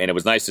it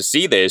was nice to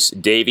see this,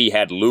 Davey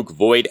had Luke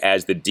Voit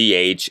as the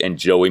DH and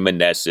Joey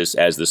Meneses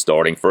as the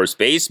starting first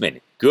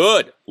baseman.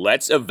 Good.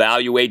 Let's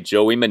evaluate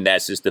Joey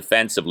Meneses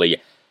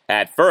defensively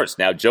at first.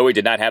 Now, Joey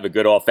did not have a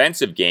good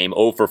offensive game,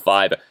 0 for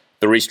 5,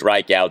 3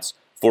 strikeouts,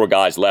 4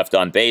 guys left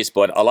on base,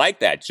 but I like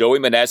that. Joey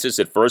Meneses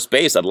at first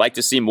base, I'd like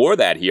to see more of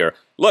that here.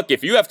 Look,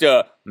 if you have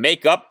to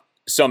make up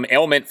some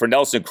ailment for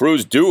Nelson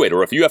Cruz, do it.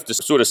 Or if you have to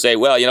sort of say,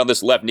 well,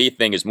 this left knee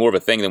thing is more of a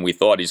thing than we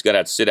thought, he's going to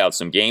have to sit out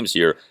some games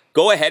here,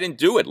 go ahead and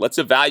do it. Let's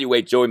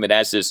evaluate Joey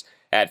Meneses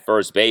at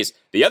first base.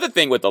 The other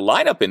thing with the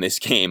lineup in this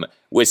game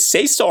was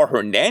Cesar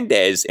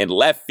Hernandez in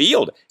left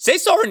field.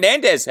 Cesar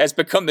Hernandez has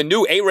become the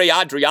new A-Ray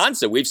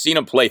Adrianza. We've seen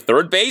him play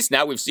third base.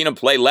 Now we've seen him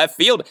play left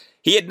field.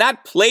 He had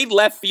not played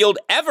left field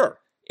ever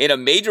in a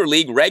major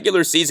league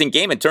regular season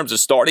game in terms of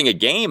starting a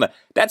game.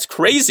 That's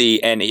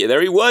crazy. And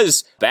there he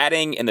was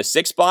batting in the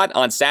 6th spot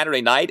on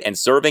Saturday night and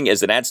serving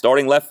as an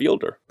starting left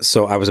fielder.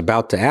 So I was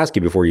about to ask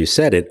you before you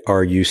said it,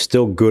 are you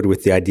still good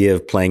with the idea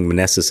of playing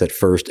Meneses at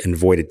first and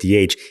Voit at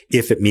DH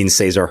if it means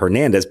Cesar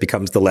Hernandez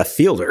becomes the left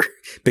fielder?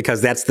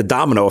 Because that's the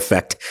domino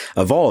effect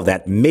of all of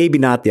that. Maybe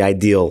not the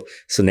ideal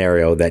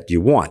scenario that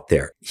you want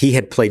there. He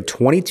had played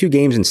 22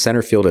 games in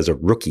center field as a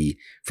rookie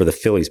for the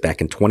Phillies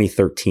back in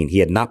 2013. He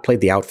had not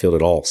played the outfield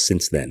at all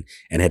since then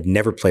and had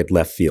never played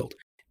left field.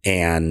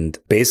 And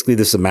basically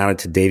this amounted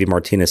to Davey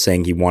Martinez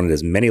saying he wanted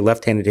as many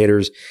left-handed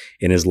hitters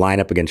in his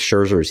lineup against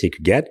Scherzer as he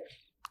could get.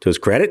 To his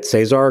credit,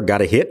 Cesar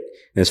got a hit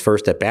in his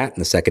first at-bat in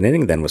the 2nd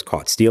inning, then was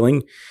caught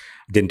stealing.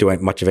 Didn't do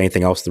much of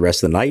anything else the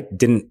rest of the night.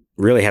 Didn't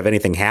really have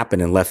anything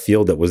happen in left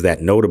field that was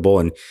that notable,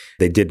 and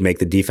they did make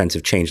the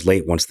defensive change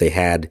late once they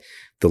had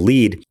the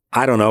lead.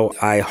 I don't know.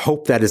 I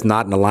hope that is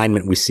not an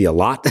alignment we see a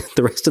lot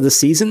the rest of the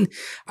season.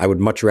 I would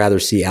much rather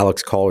see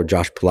Alex Call or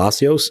Josh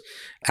Palacios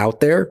out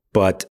there,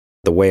 but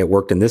the way it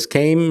worked in this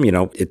game,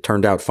 it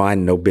turned out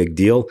fine, no big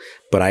deal.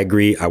 But I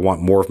agree, I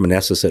want more of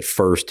Meneses at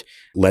first.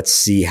 Let's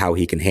see how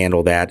he can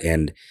handle that.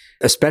 And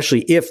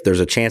especially if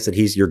there's a chance that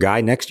he's your guy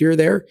next year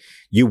there,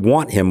 you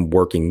want him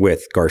working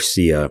with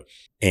Garcia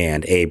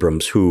and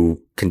Abrams,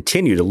 who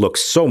continue to look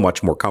so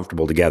much more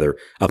comfortable together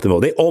up the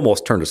middle. They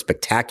almost turned a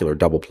spectacular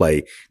double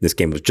play. This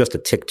game was just a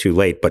tick too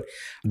late, but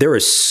there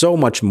is so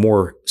much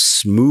more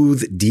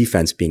smooth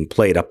defense being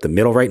played up the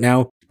middle right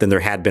now than there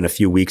had been a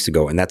few weeks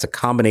ago. And that's a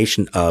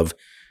combination of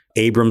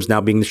Abrams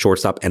now being the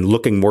shortstop and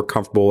looking more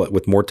comfortable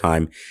with more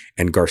time,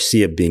 and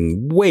Garcia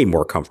being way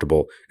more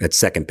comfortable at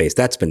second base.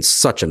 That's been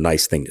such a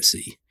nice thing to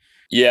see.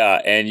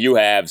 Yeah, and you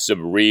have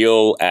some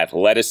real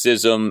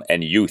athleticism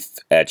and youth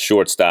at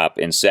shortstop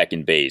and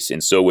second base.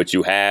 And so what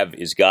you have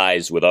is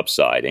guys with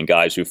upside and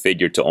guys who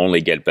figure to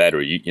only get better.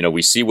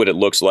 We see what it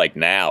looks like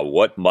now.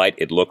 What might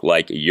it look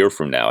like a year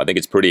from now? I think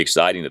it's pretty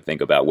exciting to think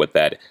about what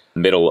that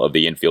middle of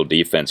the infield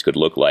defense could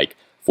look like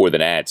for the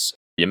Nats.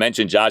 You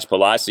mentioned Josh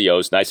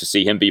Palacios. Nice to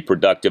see him be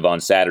productive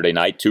on Saturday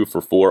night. 2 for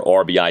 4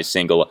 RBI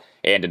single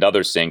and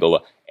another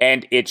single.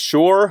 And it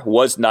sure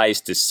was nice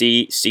to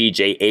see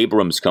C.J.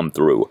 Abrams come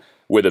through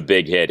with a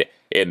big hit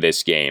in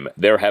this game.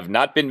 There have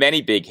not been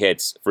many big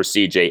hits for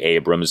C.J.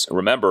 Abrams.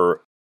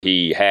 Remember,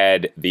 he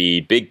had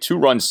the big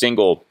 2-run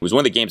single. It was one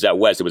of the games out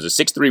west. It was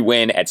a 6-3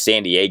 win at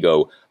San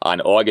Diego on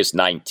August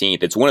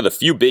 19th. It's one of the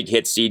few big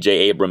hits C.J.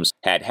 Abrams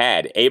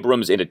had.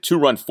 Abrams in a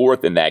 2-run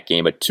fourth in that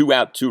game, a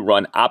 2-out,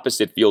 2-run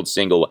opposite field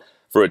single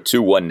for a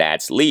 2-1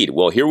 Nats lead.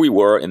 Well, here we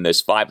were in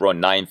this 5-run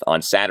ninth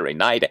on Saturday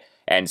night,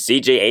 and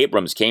C.J.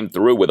 Abrams came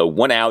through with a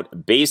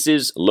 1-out,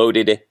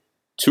 bases-loaded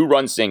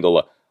 2-run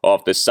single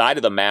off the side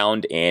of the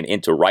mound and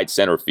into right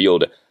center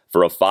field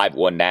for a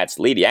 5-1 Nats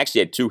lead. He actually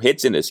had 2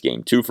 hits in this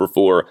game, 2 for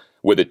 4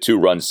 with a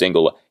 2-run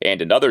single and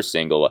another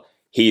single.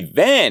 He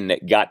then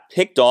got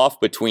picked off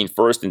between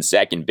first and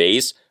second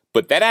base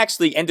But that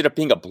actually ended up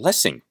being a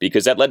blessing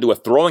because that led to a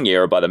throwing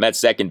error by the Mets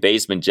second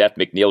baseman Jeff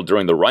McNeil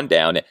during the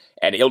rundown,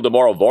 and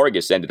Ildemaro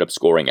Vargas ended up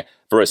scoring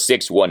for a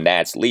 6-1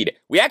 Nats lead.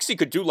 We actually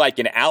could do like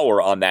an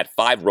hour on that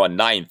 5-run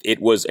ninth. It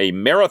was a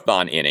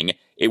marathon inning.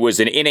 It was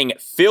an inning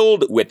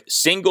filled with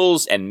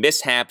singles and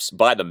mishaps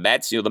by the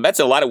Mets. The Mets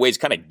in a lot of ways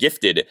kind of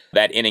gifted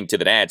that inning to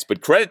the Nats,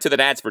 but credit to the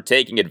Nats for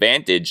taking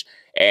advantage,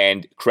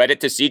 and credit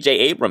to C.J.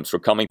 Abrams for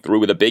coming through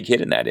with a big hit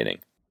in that inning.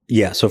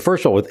 Yeah, so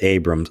first of all, with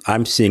Abrams,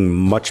 I'm seeing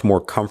much more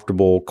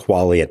comfortable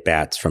quality at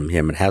bats from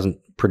him. It hasn't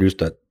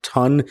produced a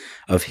ton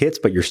of hits,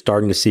 but you're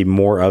starting to see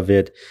more of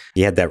it.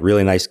 He had that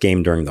really nice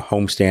game during the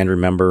homestand,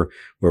 remember,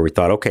 where we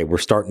thought, okay, we're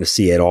starting to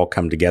see it all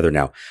come together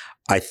now.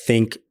 I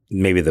think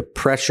maybe the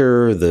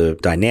pressure, the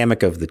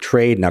dynamic of the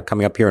trade now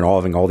coming up here and all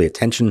having all the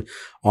attention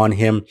on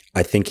him,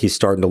 I think he's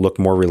starting to look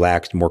more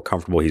relaxed, more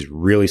comfortable. He's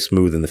really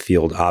smooth in the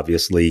field,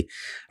 obviously,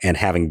 and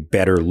having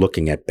better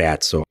looking at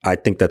bats. So I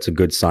think that's a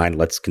good sign.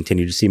 Let's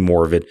continue to see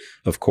more of it,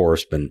 of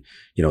course. But,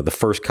 the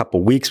first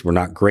couple weeks were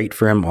not great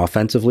for him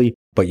offensively,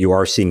 but you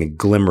are seeing a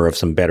glimmer of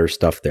some better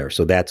stuff there.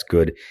 So that's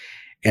good.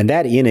 And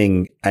that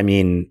inning,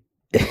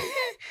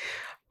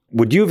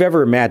 would you have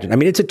ever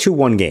imagined? It's a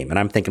 2-1 game, and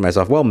I'm thinking to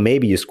myself, well,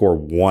 maybe you score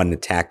one,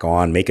 tack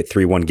on, make it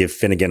 3-1, give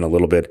Finnegan a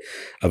little bit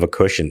of a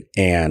cushion.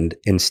 And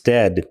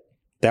instead,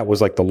 that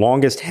was like the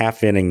longest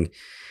half inning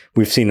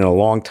we've seen in a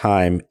long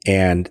time,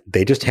 and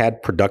they just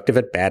had productive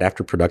at bat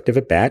after productive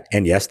at bat.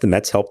 And yes, the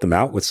Mets helped them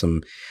out with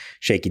some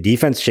shaky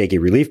defense, shaky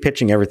relief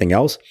pitching, everything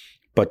else.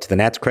 But to the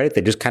Nats' credit,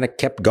 they just kind of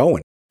kept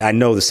going. I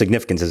know the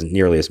significance isn't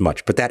nearly as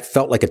much, but that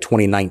felt like a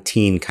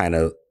 2019 kind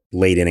of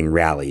late inning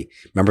rally.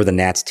 Remember the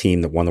Nats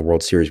team that won the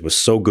World Series was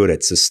so good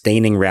at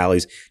sustaining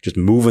rallies, just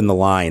moving the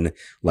line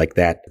like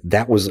that.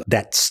 That was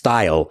that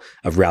style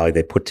of rally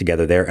they put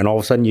together there. And all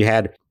of a sudden you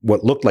had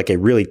what looked like a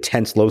really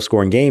tense, low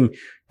scoring game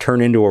turn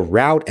into a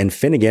rout, and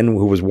Finnegan,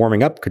 who was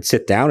warming up, could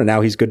sit down, and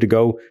now he's good to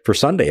go for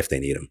Sunday if they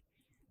need him.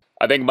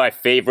 I think my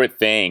favorite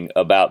thing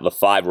about the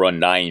 5-run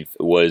ninth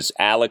was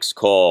Alex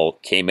Call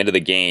came into the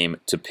game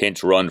to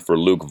pinch run for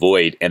Luke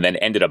Voit and then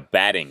ended up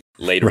batting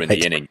later in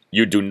the inning.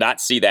 You do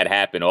not see that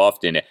happen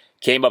often.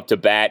 Came up to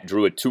bat,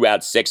 drew a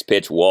 2-out,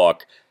 6-pitch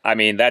walk.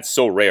 That's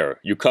so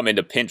rare. You come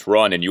into pinch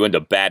run and you end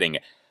up batting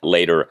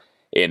later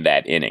in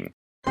that inning.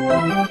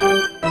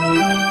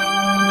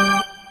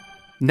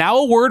 Now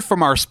a word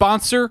from our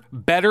sponsor,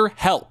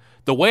 BetterHelp.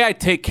 The way I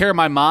take care of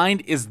my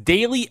mind is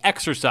daily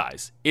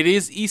exercise. It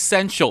is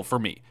essential for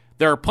me.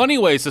 There are plenty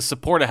of ways to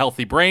support a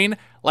healthy brain,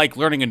 like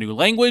learning a new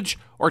language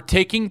or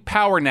taking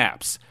power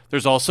naps.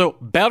 There's also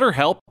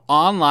BetterHelp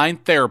online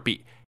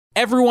therapy.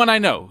 Everyone I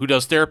know who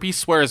does therapy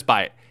swears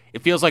by it.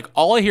 It feels like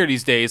all I hear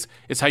these days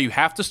is how you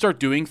have to start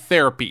doing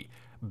therapy.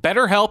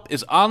 BetterHelp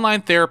is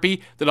online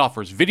therapy that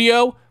offers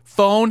video,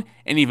 phone,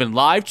 and even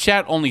live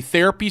chat-only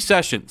therapy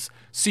sessions,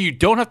 so you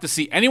don't have to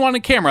see anyone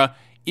on camera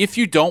if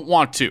you don't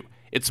want to.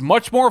 It's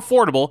much more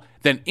affordable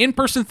than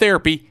in-person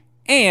therapy,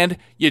 and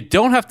you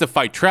don't have to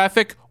fight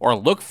traffic or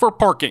look for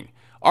parking.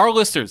 Our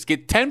listeners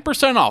get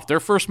 10% off their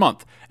first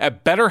month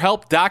at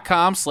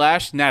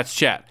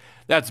BetterHelp.com/NatsChat.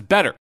 That's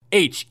better,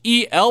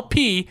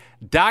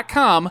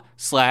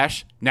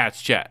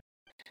 HELP.com/NatsChat.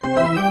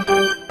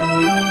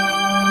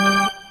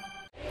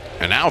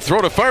 And now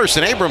throw to first,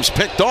 and Abrams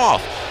picked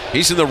off.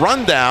 He's in the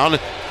rundown.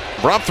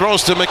 Rupp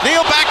throws to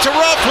McNeil, back to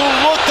Rupp, who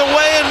looked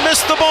away and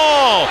missed the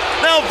ball.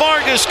 Now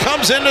Vargas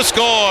comes in to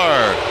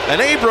score, and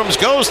Abrams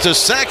goes to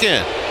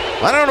second.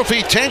 I don't know if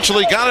he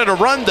intentionally got it a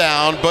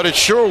rundown, but it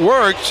sure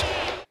worked.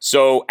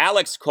 So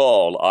Alex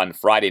Call on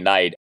Friday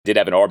night did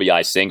have an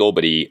RBI single,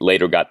 but he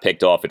later got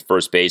picked off at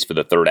first base for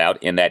the third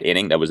out in that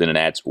inning. That was in a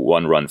Nats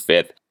 1-run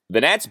fifth.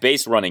 The Nats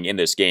base running in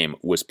this game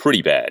was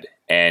pretty bad.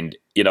 And,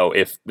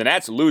 if the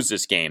Nats lose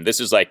this game,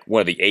 this is like one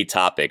of the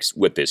atopics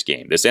with this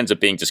game. This ends up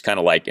being just kind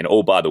of like an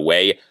oh, by the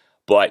way.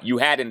 But you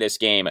had in this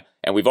game,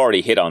 and we've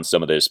already hit on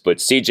some of this, but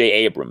C.J.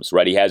 Abrams,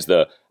 right? He has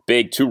the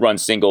big 2-run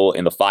single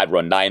in the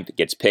 5-run ninth,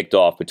 gets picked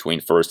off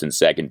between first and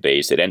second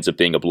base. It ends up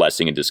being a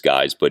blessing in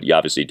disguise, but you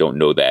obviously don't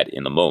know that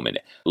in the moment.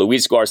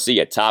 Luis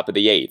Garcia, top of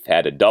the 8th,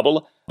 had a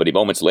double, but he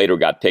moments later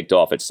got picked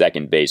off at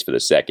second base for the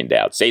second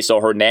out. Cesar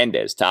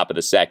Hernandez, top of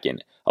the 2nd,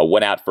 a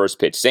 1-out first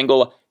pitch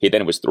single. He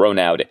then was thrown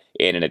out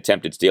in an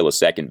attempted steal of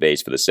second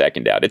base for the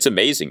second out. It's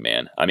amazing,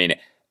 man.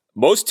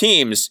 Most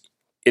teams,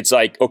 it's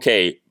like,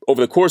 okay, over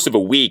the course of a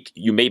week,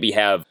 you maybe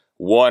have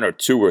 1 or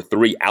 2 or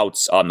 3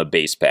 outs on the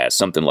base pass,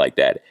 something like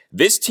that.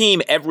 This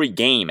team, every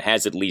game,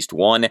 has at least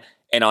one,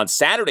 and on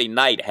Saturday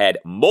night had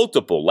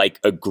multiple,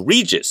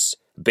 egregious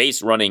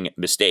base running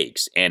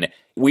mistakes. And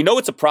we know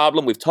it's a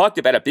problem. We've talked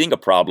about it being a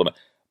problem,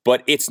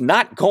 but it's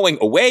not going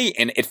away,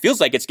 and it feels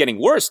like it's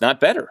getting worse, not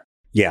better.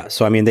 Yeah,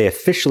 so they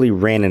officially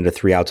ran into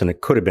 3 outs, and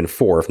it could have been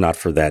 4 if not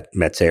for that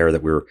Mets error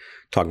that we were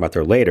talking about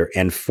there later.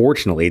 And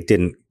fortunately, it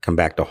didn't come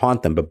back to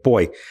haunt them. But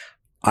boy,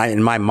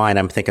 in my mind,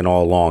 I'm thinking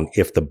all along,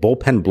 if the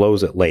bullpen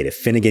blows it late, if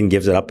Finnegan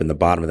gives it up in the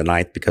bottom of the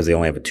ninth because they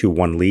only have a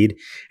 2-1 lead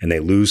and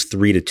they lose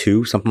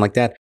 3-2, something like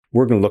that,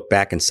 we're going to look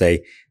back and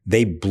say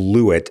they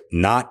blew it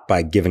not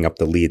by giving up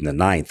the lead in the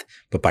ninth,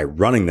 but by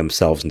running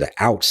themselves into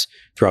outs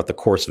throughout the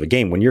course of a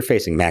game. When you're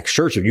facing Max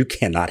Scherzer, you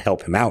cannot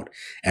help him out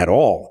at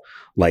all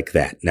like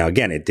that. Now,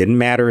 again, it didn't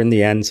matter in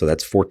the end, so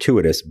that's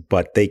fortuitous,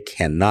 but they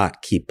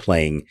cannot keep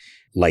playing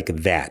like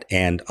that.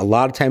 And a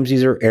lot of times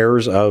these are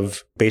errors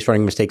of base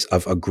running mistakes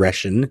of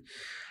aggression,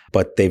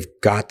 but they've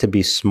got to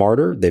be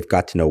smarter. They've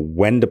got to know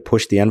when to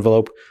push the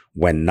envelope,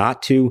 when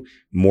not to,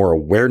 more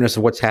awareness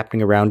of what's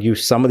happening around you.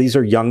 Some of these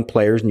are young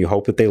players, and you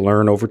hope that they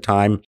learn over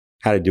time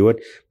how to do it,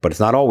 but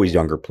it's not always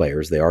younger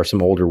players. There are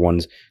some older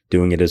ones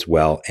doing it as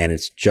well, and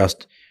it's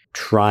just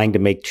trying to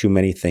make too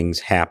many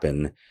things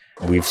happen.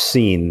 We've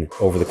seen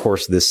over the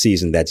course of this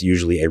season that's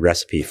usually a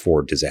recipe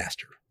for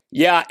disaster.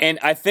 Yeah, and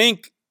I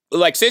think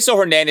like Cesar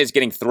Hernandez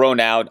getting thrown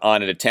out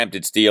on an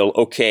attempted steal,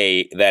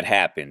 okay, that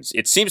happens.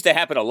 It seems to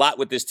happen a lot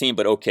with this team,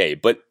 but okay.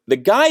 But the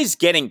guys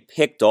getting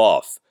picked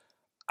off,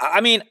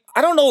 I mean,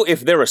 I don't know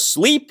if they're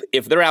asleep,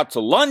 if they're out to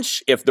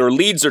lunch, if their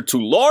leads are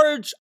too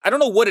large. I don't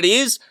know what it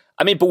is.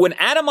 I mean, but when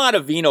Adam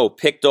Ottavino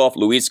picked off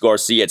Luis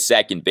Garcia at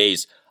second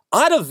base,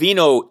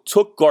 Ottavino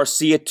took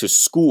Garcia to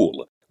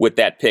school with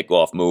that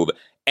pickoff move.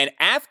 And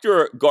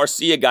after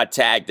Garcia got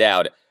tagged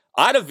out,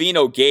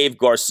 Ottavino gave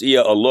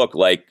Garcia a look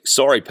like,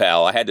 sorry,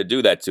 pal, I had to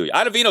do that to you.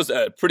 Ottavino's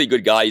a pretty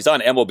good guy. He's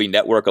on MLB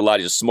Network a lot.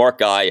 He's a smart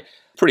guy,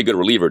 pretty good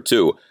reliever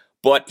too.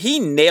 But he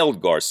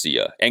nailed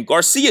Garcia, and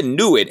Garcia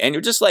knew it. And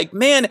you're just like,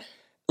 man,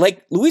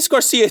 like Luis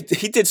Garcia,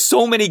 he did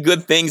so many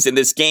good things in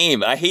this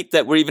game. I hate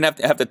that we even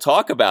have to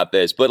talk about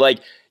this, but like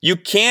you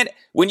can't,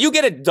 when you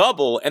get a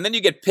double and then you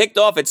get picked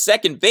off at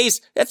second base,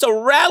 that's a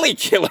rally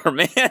killer,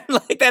 man.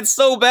 Like that's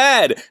so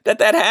bad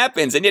that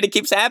happens, and yet it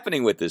keeps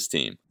happening with this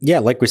team. Yeah,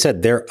 like we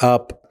said, they're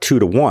up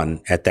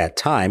 2-1 at that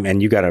time,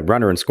 and you got a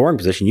runner in scoring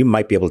position. You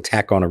might be able to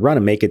tack on a run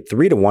and make it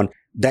 3-1.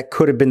 That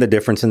could have been the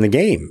difference in the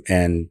game,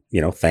 and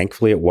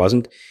thankfully it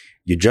wasn't.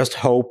 You just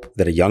hope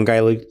that a young guy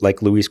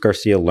like Luis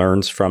Garcia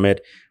learns from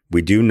it.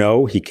 We do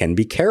know he can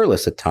be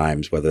careless at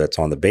times, whether that's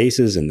on the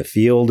bases, in the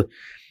field.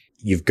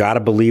 You've got to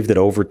believe that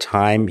over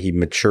time he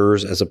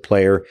matures as a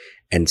player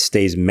and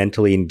stays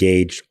mentally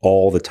engaged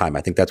all the time.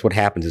 I think that's what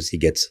happens is he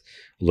gets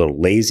a little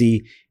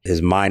lazy.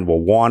 His mind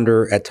will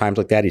wander at times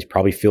like that. He's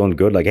probably feeling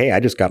good, like, hey, I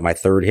just got my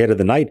third hit of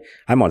the night.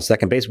 I'm on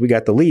second base. We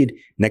got the lead.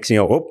 Next thing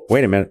you know, oh,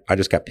 wait a minute, I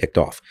just got picked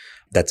off.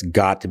 That's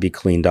got to be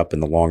cleaned up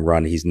in the long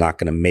run. He's not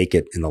going to make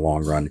it in the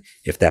long run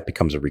if that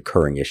becomes a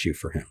recurring issue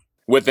for him.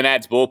 With the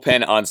Nats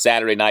bullpen on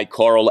Saturday night,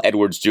 Carl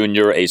Edwards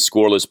Jr., a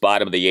scoreless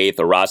bottom of the eighth,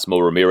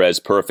 Erasmo Ramirez,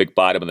 perfect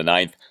bottom of the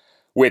ninth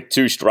with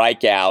 2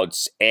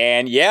 strikeouts.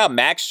 And yeah,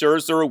 Max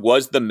Scherzer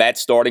was the Mets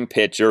starting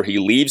pitcher. He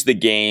leaves the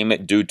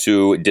game due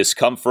to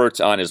discomfort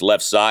on his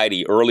left side.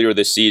 He earlier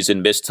this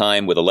season missed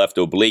time with a left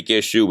oblique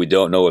issue. We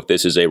don't know if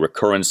this is a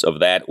recurrence of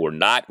that or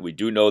not. We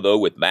do know, though,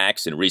 with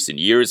Max in recent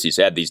years, he's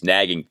had these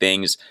nagging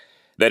things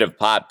that have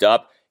popped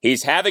up.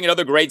 He's having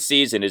another great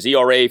season. His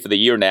ERA for the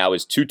year now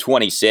is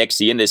 .226.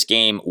 He in this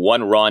game,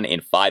 1 run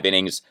in 5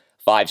 innings,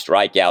 5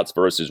 strikeouts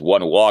versus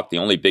 1 walk. The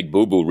only big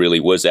boo-boo really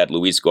was that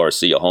Luis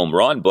Garcia home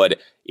run. But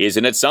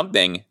isn't it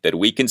something that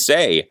we can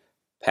say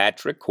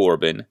Patrick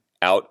Corbin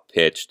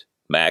outpitched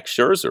Max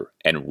Scherzer?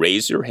 And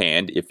raise your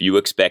hand if you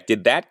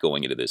expected that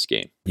going into this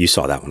game. You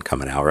saw that one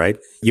coming out, right?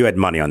 You had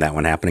money on that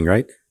one happening,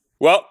 right?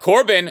 Well,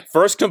 Corbin,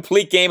 first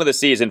complete game of the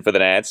season for the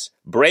Nats,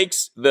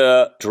 breaks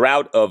the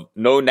drought of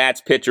no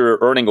Nats pitcher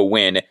earning a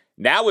win,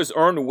 now has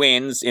earned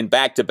wins in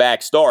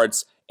back-to-back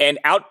starts, and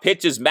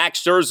outpitches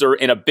Max Scherzer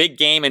in a big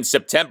game in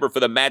September for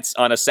the Mets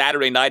on a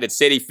Saturday night at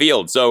Citi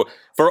Field. So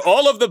for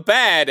all of the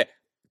bad,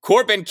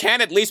 Corbin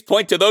can at least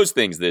point to those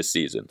things this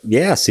season.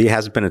 Yeah, see, it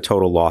hasn't been a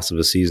total loss of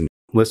a season.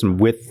 Listen,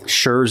 with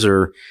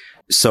Scherzer,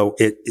 so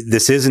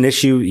this is an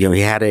issue.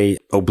 He had a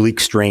oblique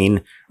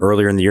strain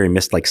earlier in the year. He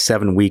missed like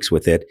 7 weeks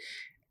with it.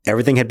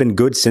 Everything had been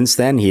good since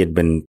then. He had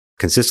been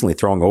consistently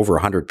throwing over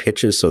 100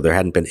 pitches, so there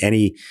hadn't been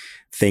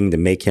anything to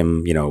make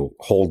him,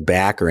 hold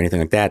back or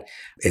anything like that.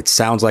 It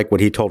sounds like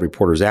what he told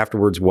reporters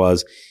afterwards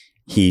was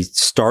he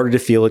started to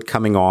feel it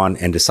coming on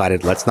and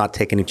decided, let's not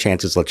take any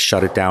chances. Let's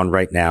shut it down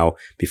right now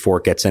before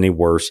it gets any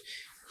worse.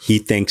 He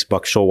thinks,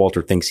 Buck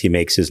Showalter thinks he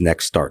makes his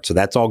next start. So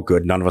that's all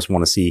good. None of us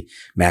want to see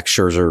Max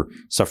Scherzer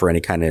suffer any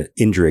kind of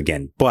injury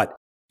again. But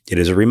it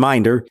is a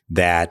reminder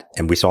that,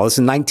 and we saw this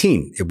in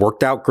 19, it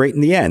worked out great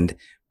in the end,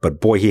 but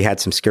boy, he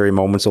had some scary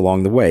moments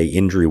along the way,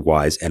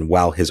 injury-wise. And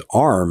while his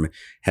arm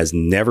has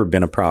never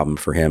been a problem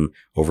for him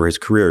over his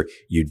career,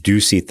 you do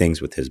see things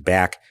with his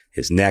back,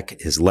 his neck,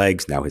 his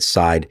legs, now his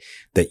side,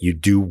 that you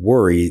do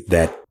worry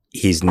that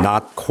he's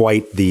not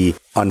quite the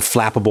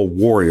unflappable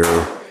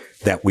warrior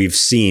that we've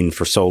seen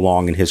for so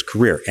long in his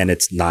career. And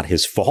it's not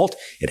his fault.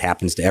 It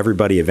happens to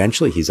everybody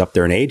eventually. He's up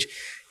there in age.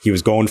 He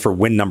was going for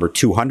win number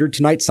 200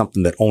 tonight,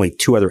 something that only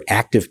 2 other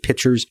active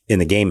pitchers in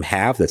the game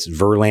have. That's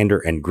Verlander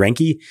and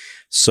Greinke.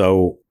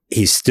 So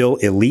he's still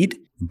elite,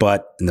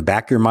 but in the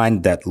back of your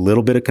mind, that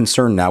little bit of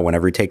concern now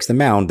whenever he takes the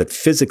mound that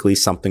physically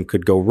something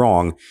could go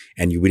wrong.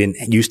 And we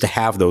didn't used to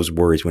have those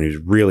worries when he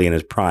was really in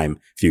his prime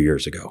a few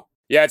years ago.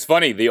 Yeah, it's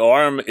funny. The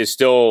arm is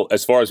still,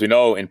 as far as we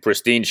know, in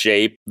pristine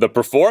shape. The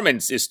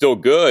performance is still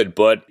good,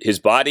 but his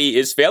body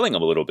is failing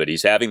him a little bit.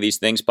 He's having these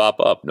things pop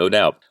up, no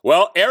doubt.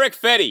 Well, Eric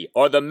Fedde,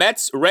 are the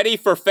Mets ready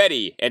for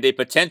Fedde and a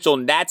potential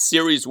Nats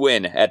series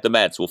win at the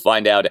Mets? We'll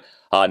find out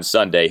on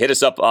Sunday. Hit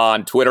us up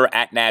on Twitter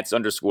at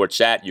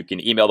Nats_chat. You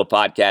can email the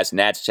podcast,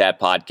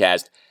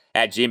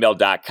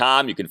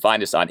 natschatpodcast@gmail.com. You can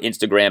find us on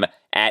Instagram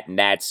at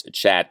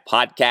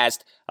natschatpodcast.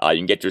 You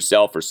can get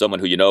yourself or someone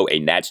who you know a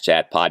Nats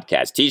Chat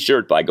Podcast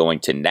t-shirt by going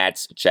to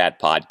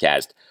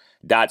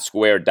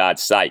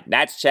natschatpodcast.square.site.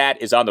 Nats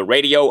Chat is on the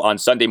radio on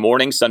Sunday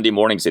mornings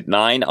at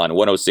 9 on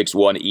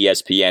 106.1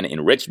 ESPN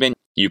in Richmond.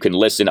 You can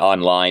listen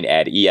online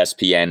at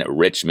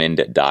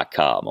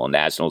espnrichmond.com. All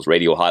Nationals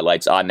radio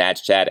highlights on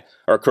Nats Chat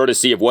are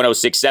courtesy of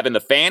 106.7 The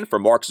Fan. For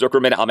Mark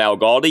Zuckerman, I'm Al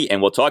Galdi,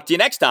 and we'll talk to you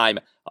next time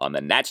on the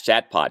Nats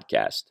Chat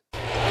Podcast.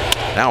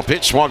 Now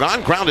pitch swung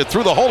on, grounded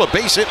through the hole, a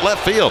base hit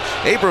left field.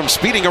 Abrams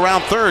speeding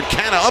around third.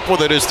 Canna up with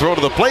it, his throw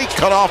to the plate,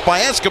 cut off by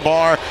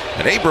Escobar.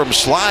 And Abrams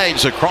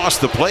slides across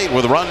the plate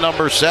with run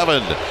number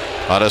 7.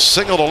 On a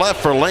single to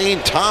left for Lane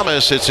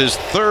Thomas. It's his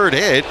third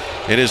hit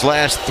in his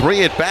last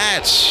 3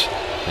 at-bats.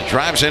 He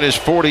drives in his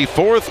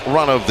 44th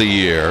run of the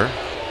year.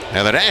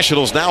 And the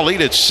Nationals now lead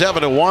at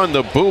 7-1.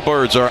 The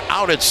Bluebirds are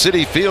out at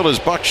Citi Field as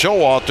Buck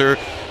Showalter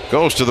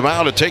goes to the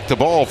mound to take the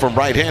ball from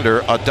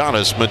right-hander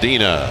Adonis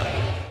Medina.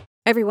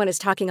 Everyone is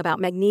talking about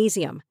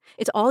magnesium.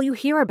 It's all you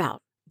hear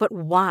about. But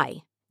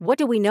why? What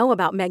do we know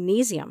about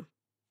magnesium?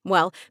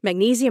 Well,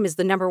 magnesium is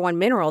the number one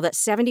mineral that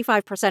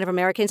 75% of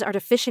Americans are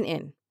deficient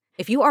in.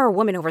 If you are a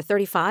woman over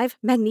 35,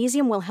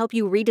 magnesium will help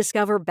you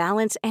rediscover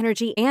balance,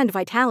 energy, and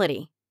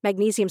vitality.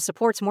 Magnesium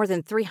supports more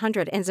than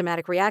 300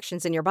 enzymatic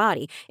reactions in your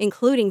body,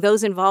 including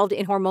those involved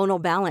in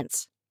hormonal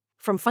balance.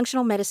 From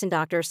functional medicine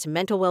doctors to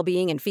mental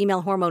well-being and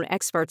female hormone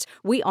experts,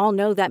 we all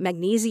know that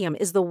magnesium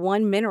is the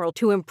one mineral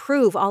to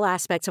improve all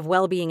aspects of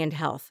well-being and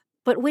health.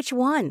 But which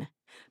one?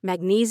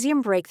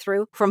 Magnesium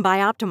Breakthrough from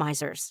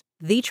Bioptimizers,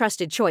 the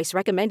trusted choice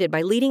recommended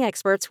by leading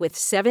experts with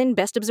 7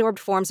 best-absorbed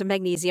forms of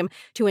magnesium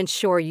to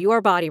ensure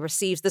your body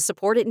receives the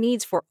support it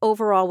needs for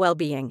overall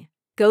well-being.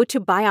 Go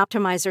to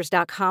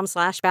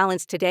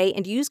bioptimizers.com/balance today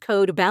and use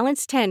code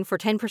BALANCE10 for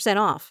 10%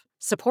 off.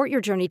 Support your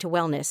journey to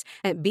wellness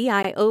at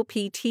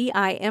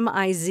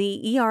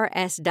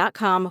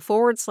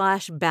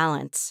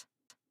bioptimizers.com/balance.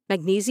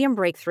 Magnesium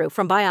Breakthrough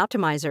from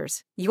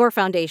Bioptimizers, your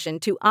foundation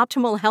to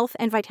optimal health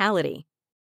and vitality.